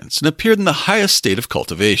appearance and appeared in the highest state of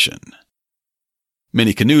cultivation.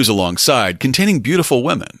 Many canoes alongside containing beautiful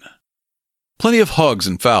women. Plenty of hogs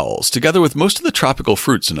and fowls, together with most of the tropical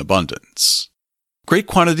fruits in abundance. Great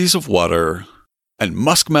quantities of water, and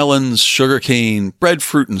muskmelons, sugarcane,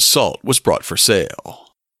 breadfruit, and salt was brought for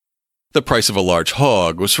sale. The price of a large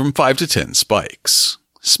hog was from 5 to 10 spikes,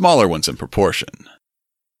 smaller ones in proportion.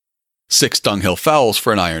 6 dunghill fowls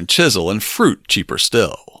for an iron chisel, and fruit cheaper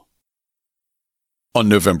still." On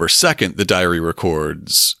November 2nd, the diary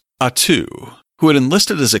records, Atu, who had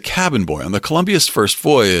enlisted as a cabin boy on the Columbia's first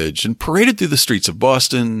voyage and paraded through the streets of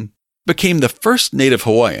Boston, became the first native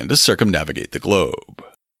Hawaiian to circumnavigate the globe.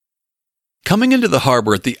 Coming into the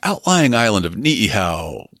harbor at the outlying island of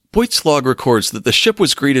Niihau, Boit's log records that the ship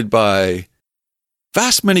was greeted by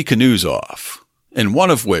 "vast many canoes off," and one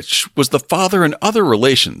of which was the father and other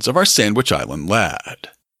relations of our Sandwich Island lad.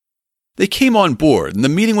 They came on board and the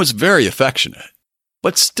meeting was very affectionate,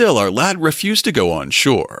 but still our lad refused to go on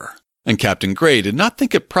shore, and Captain Gray did not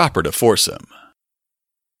think it proper to force him.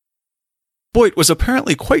 Boit was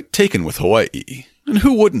apparently quite taken with Hawaii, and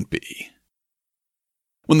who wouldn't be?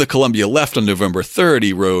 When the Columbia left on November 3rd,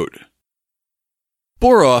 he wrote,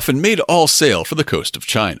 "Bore off and made all sail for the coast of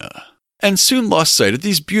China, and soon lost sight of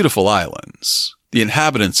these beautiful islands, the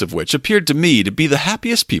inhabitants of which appeared to me to be the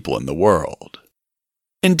happiest people in the world.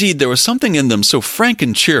 Indeed, there was something in them so frank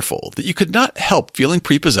and cheerful that you could not help feeling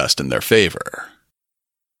prepossessed in their favor."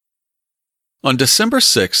 On December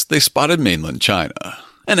 6th, they spotted mainland China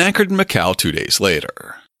and anchored in Macau 2 days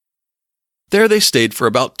later. There they stayed for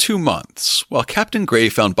about 2 months, while Captain Gray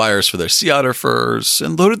found buyers for their sea otter furs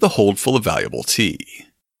and loaded the hold full of valuable tea.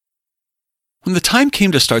 When the time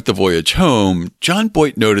came to start the voyage home, John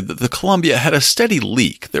Boit noted that the Columbia had a steady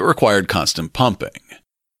leak that required constant pumping,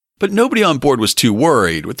 but nobody on board was too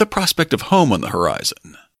worried with the prospect of home on the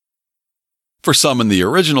horizon. For some in the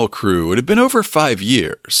original crew, it had been over 5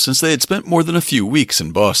 years since they had spent more than a few weeks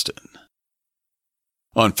in Boston.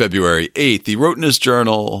 On February 8th, he wrote in his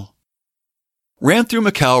journal, "Ran through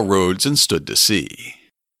Macau roads and stood to sea.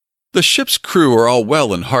 The ship's crew are all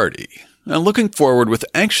well and hearty, and looking forward with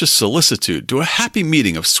anxious solicitude to a happy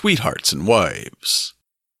meeting of sweethearts and wives.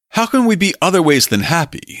 How can we be otherways than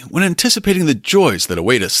happy when anticipating the joys that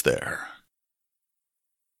await us there?"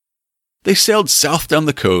 They sailed south down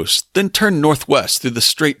the coast, then turned northwest through the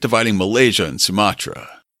strait dividing Malaysia and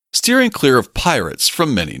Sumatra, steering clear of pirates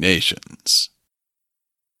from many nations.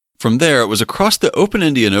 From there, it was across the open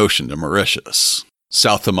Indian Ocean to Mauritius,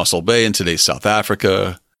 south to Mussel Bay in today's South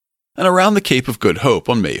Africa, and around the Cape of Good Hope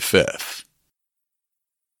on May 5th.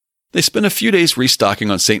 They spent a few days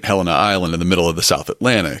restocking on St. Helena Island in the middle of the South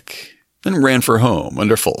Atlantic, then ran for home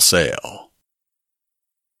under full sail.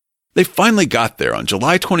 They finally got there on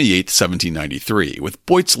July 28, 1793, with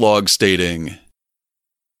Boit's log stating,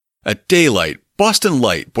 "At daylight, Boston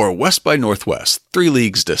Light bore west by northwest, 3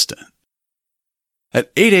 leagues distant. At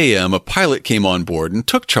 8 a.m., a pilot came on board and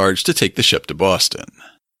took charge to take the ship to Boston.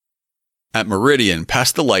 At meridian,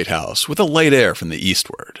 passed the lighthouse with a light air from the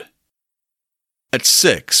eastward. At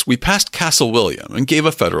 6, we passed Castle William and gave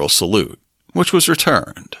a federal salute, which was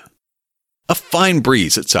returned. A fine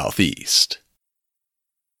breeze at southeast.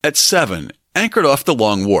 At 7, anchored off the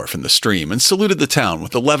long wharf in the stream and saluted the town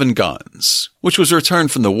with 11 guns, which was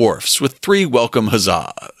returned from the wharfs with 3 welcome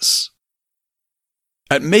huzzas.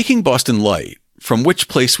 At making Boston Light, from which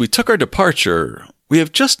place we took our departure, we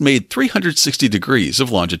have just made 360 degrees of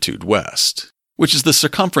longitude west, which is the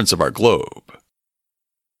circumference of our globe.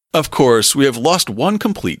 Of course, we have lost 1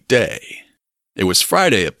 complete day. It was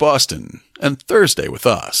Friday at Boston and Thursday with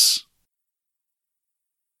us."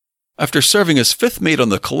 After serving as 5th mate on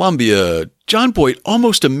the Columbia, John Boit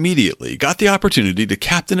almost immediately got the opportunity to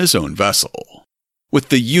captain his own vessel, with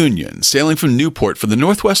the Union sailing from Newport for the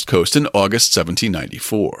northwest coast in August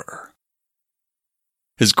 1794.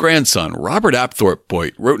 His grandson, Robert Apthorpe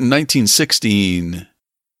Boit, wrote in 1916,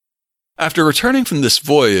 After returning from this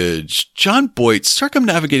voyage, John Boyd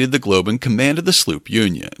circumnavigated the globe in command of the sloop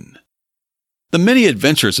Union. The many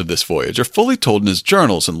adventures of this voyage are fully told in his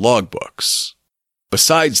journals and logbooks.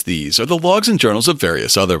 Besides these are the logs and journals of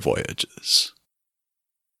various other voyages.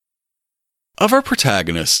 Of our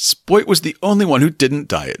protagonists, Boyd was the only one who didn't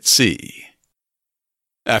die at sea.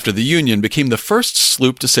 After the Union became the first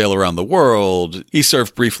sloop to sail around the world, he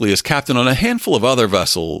served briefly as captain on a handful of other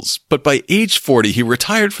vessels, but by age 40 he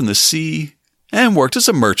retired from the sea and worked as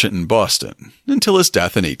a merchant in Boston until his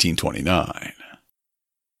death in 1829.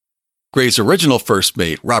 Gray's original first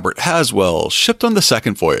mate, Robert Haswell, shipped on the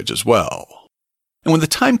second voyage as well. And when the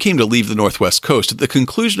time came to leave the northwest coast at the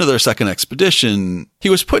conclusion of their second expedition,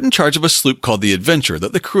 he was put in charge of a sloop called the Adventure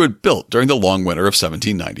that the crew had built during the long winter of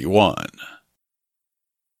 1791.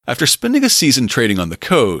 After spending a season trading on the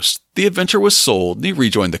coast, the Adventure was sold and he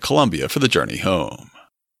rejoined the Columbia for the journey home.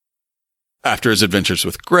 After his adventures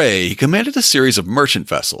with Gray, he commanded a series of merchant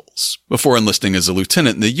vessels, before enlisting as a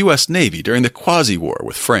lieutenant in the U.S. Navy during the Quasi-War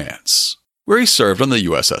with France, where he served on the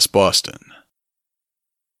USS Boston.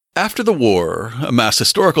 After the war, a Mass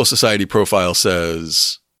Historical Society profile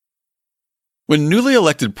says, when newly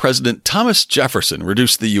elected President Thomas Jefferson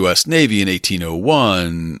reduced the U.S. Navy in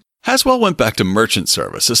 1801, Haswell went back to merchant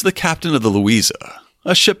service as the captain of the Louisa,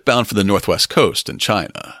 a ship bound for the northwest coast and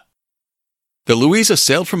China. The Louisa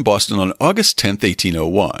sailed from Boston on August 10,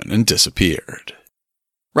 1801, and disappeared.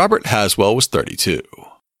 Robert Haswell was 32.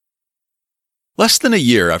 Less than a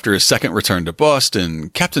year after his second return to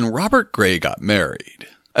Boston, Captain Robert Gray got married,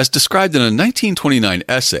 as described in a 1929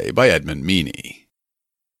 essay by Edmund Meany.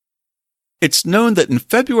 It's known that in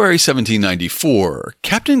February 1794,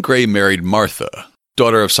 Captain Gray married Martha,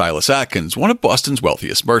 daughter of Silas Atkins, one of Boston's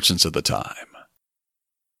wealthiest merchants at the time.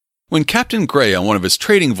 When Captain Gray on one of his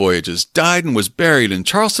trading voyages died and was buried in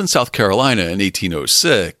Charleston, South Carolina in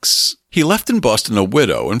 1806, he left in Boston a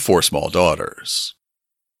widow and 4 small daughters.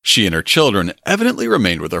 She and her children evidently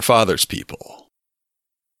remained with her father's people.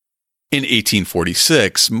 In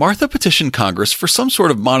 1846, Martha petitioned Congress for some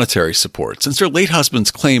sort of monetary support since her late husband's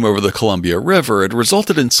claim over the Columbia River had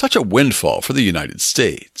resulted in such a windfall for the United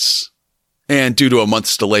States. And due to a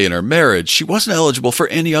month's delay in her marriage, she wasn't eligible for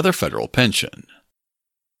any other federal pension.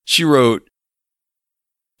 She wrote,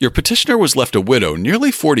 "Your petitioner was left a widow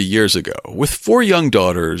nearly 40 years ago, with 4 young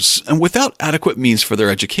daughters, and without adequate means for their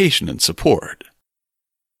education and support.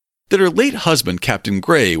 That her late husband, Captain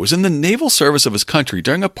Gray, was in the naval service of his country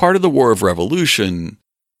during a part of the War of Revolution,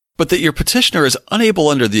 but that your petitioner is unable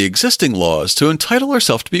under the existing laws to entitle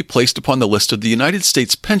herself to be placed upon the list of the United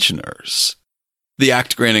States pensioners, the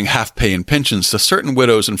act granting half pay and pensions to certain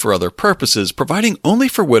widows and for other purposes, providing only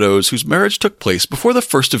for widows whose marriage took place before the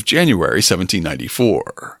 1st of January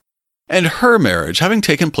 1794, and her marriage having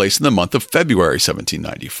taken place in the month of February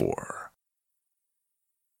 1794.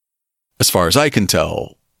 As far as I can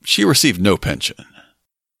tell, she received no pension."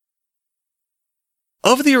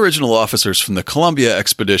 Of the original officers from the Columbia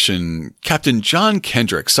expedition, Captain John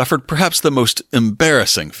Kendrick suffered perhaps the most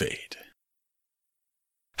embarrassing fate.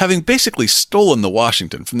 Having basically stolen the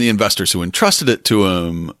Washington from the investors who entrusted it to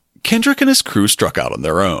him, Kendrick and his crew struck out on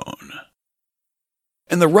their own.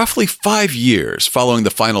 In the roughly 5 years following the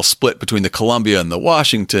final split between the Columbia and the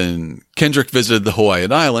Washington, Kendrick visited the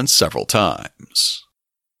Hawaiian Islands several times.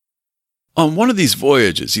 On one of these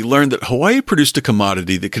voyages, he learned that Hawaii produced a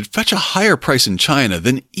commodity that could fetch a higher price in China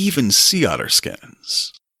than even sea otter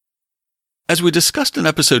skins. As we discussed in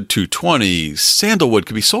episode 220, sandalwood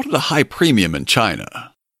could be sold at a high premium in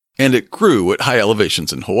China, and it grew at high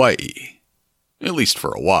elevations in Hawaii, at least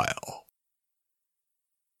for a while.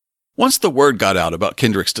 Once the word got out about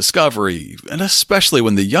Kendrick's discovery, and especially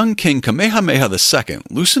when the young king Kamehameha II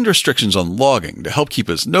loosened restrictions on logging to help keep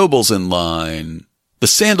his nobles in line, the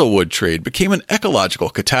sandalwood trade became an ecological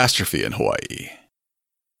catastrophe in Hawaii.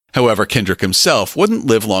 However, Kendrick himself wouldn't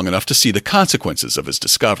live long enough to see the consequences of his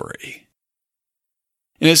discovery.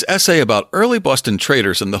 In his essay about early Boston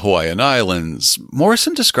traders in the Hawaiian Islands,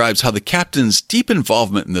 Morrison describes how the captain's deep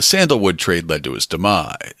involvement in the sandalwood trade led to his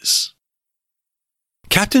demise.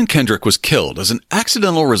 Captain Kendrick was killed as an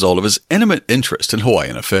accidental result of his intimate interest in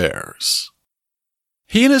Hawaiian affairs.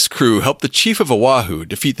 He and his crew helped the chief of Oahu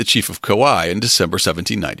defeat the chief of Kauai in December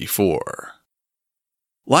 1794.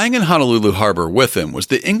 Lying in Honolulu Harbor with him was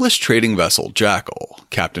the English trading vessel Jackal,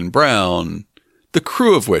 Captain Brown, the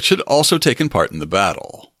crew of which had also taken part in the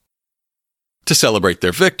battle. To celebrate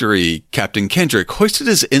their victory, Captain Kendrick hoisted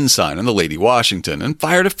his ensign on the Lady Washington and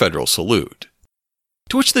fired a federal salute,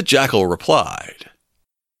 to which the Jackal replied.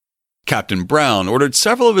 Captain Brown ordered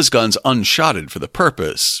several of his guns unshotted for the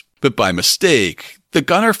purpose, but by mistake, the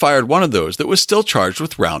gunner fired one of those that was still charged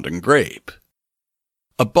with rounding grape.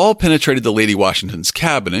 A ball penetrated the Lady Washington's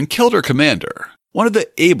cabin and killed her commander, one of the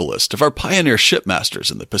ablest of our pioneer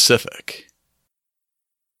shipmasters in the Pacific.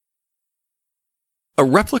 A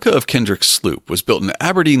replica of Kendrick's sloop was built in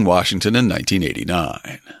Aberdeen, Washington in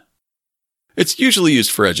 1989. It's usually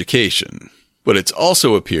used for education, but it's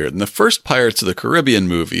also appeared in the first Pirates of the Caribbean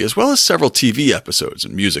movie as well as several TV episodes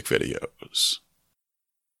and music videos.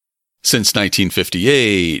 Since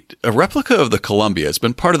 1958, a replica of the Columbia has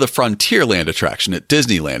been part of the Frontierland attraction at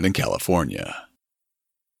Disneyland in California.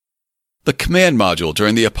 The command module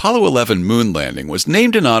during the Apollo 11 moon landing was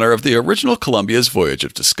named in honor of the original Columbia's voyage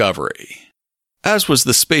of discovery, as was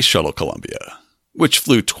the Space Shuttle Columbia, which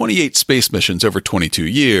flew 28 space missions over 22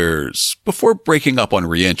 years before breaking up on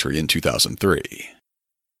re-entry in 2003.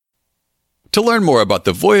 To learn more about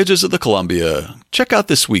the voyages of the Columbia, check out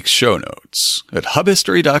this week's show notes at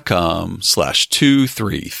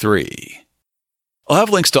hubhistory.com/233. I'll have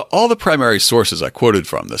links to all the primary sources I quoted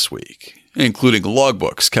from this week, including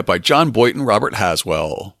logbooks kept by John Boyton and Robert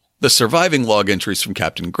Haswell, the surviving log entries from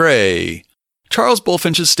Captain Gray, Charles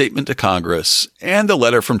Bulfinch's statement to Congress, and the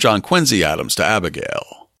letter from John Quincy Adams to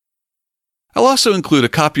Abigail. I'll also include a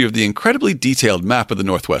copy of the incredibly detailed map of the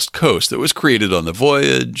Northwest Coast that was created on the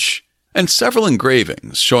voyage, and several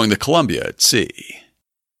engravings showing the Columbia at sea.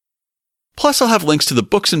 Plus, I'll have links to the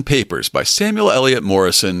books and papers by Samuel Eliot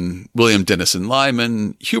Morison, William Dennison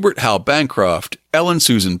Lyman, Hubert Hal Bancroft, Ellen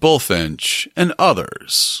Susan Bulfinch, and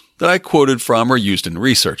others that I quoted from or used in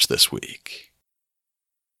research this week.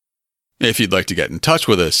 If you'd like to get in touch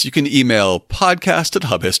with us, you can email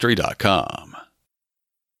podcast@hubhistory.com.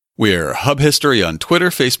 We're Hub History on Twitter,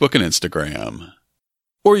 Facebook, and Instagram.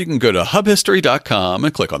 Or you can go to hubhistory.com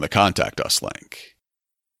and click on the Contact Us link.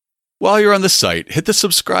 While you're on the site, hit the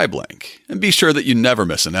subscribe link and be sure that you never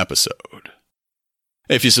miss an episode.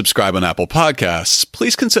 If you subscribe on Apple Podcasts,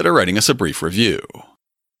 please consider writing us a brief review.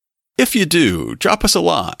 If you do, drop us a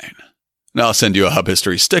line, and I'll send you a Hub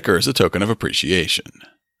History sticker as a token of appreciation.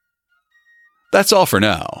 That's all for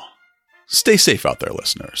now. Stay safe out there,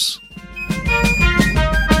 listeners.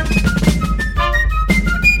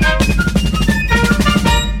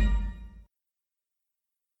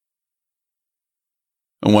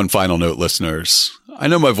 And one final note, listeners. I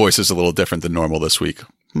know my voice is a little different than normal this week.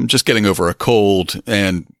 I'm just getting over a cold,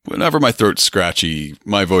 and whenever my throat's scratchy,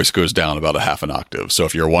 my voice goes down about a half an octave. So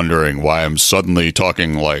if you're wondering why I'm suddenly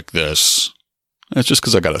talking like this, it's just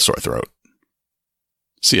because I got a sore throat.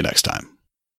 See you next time.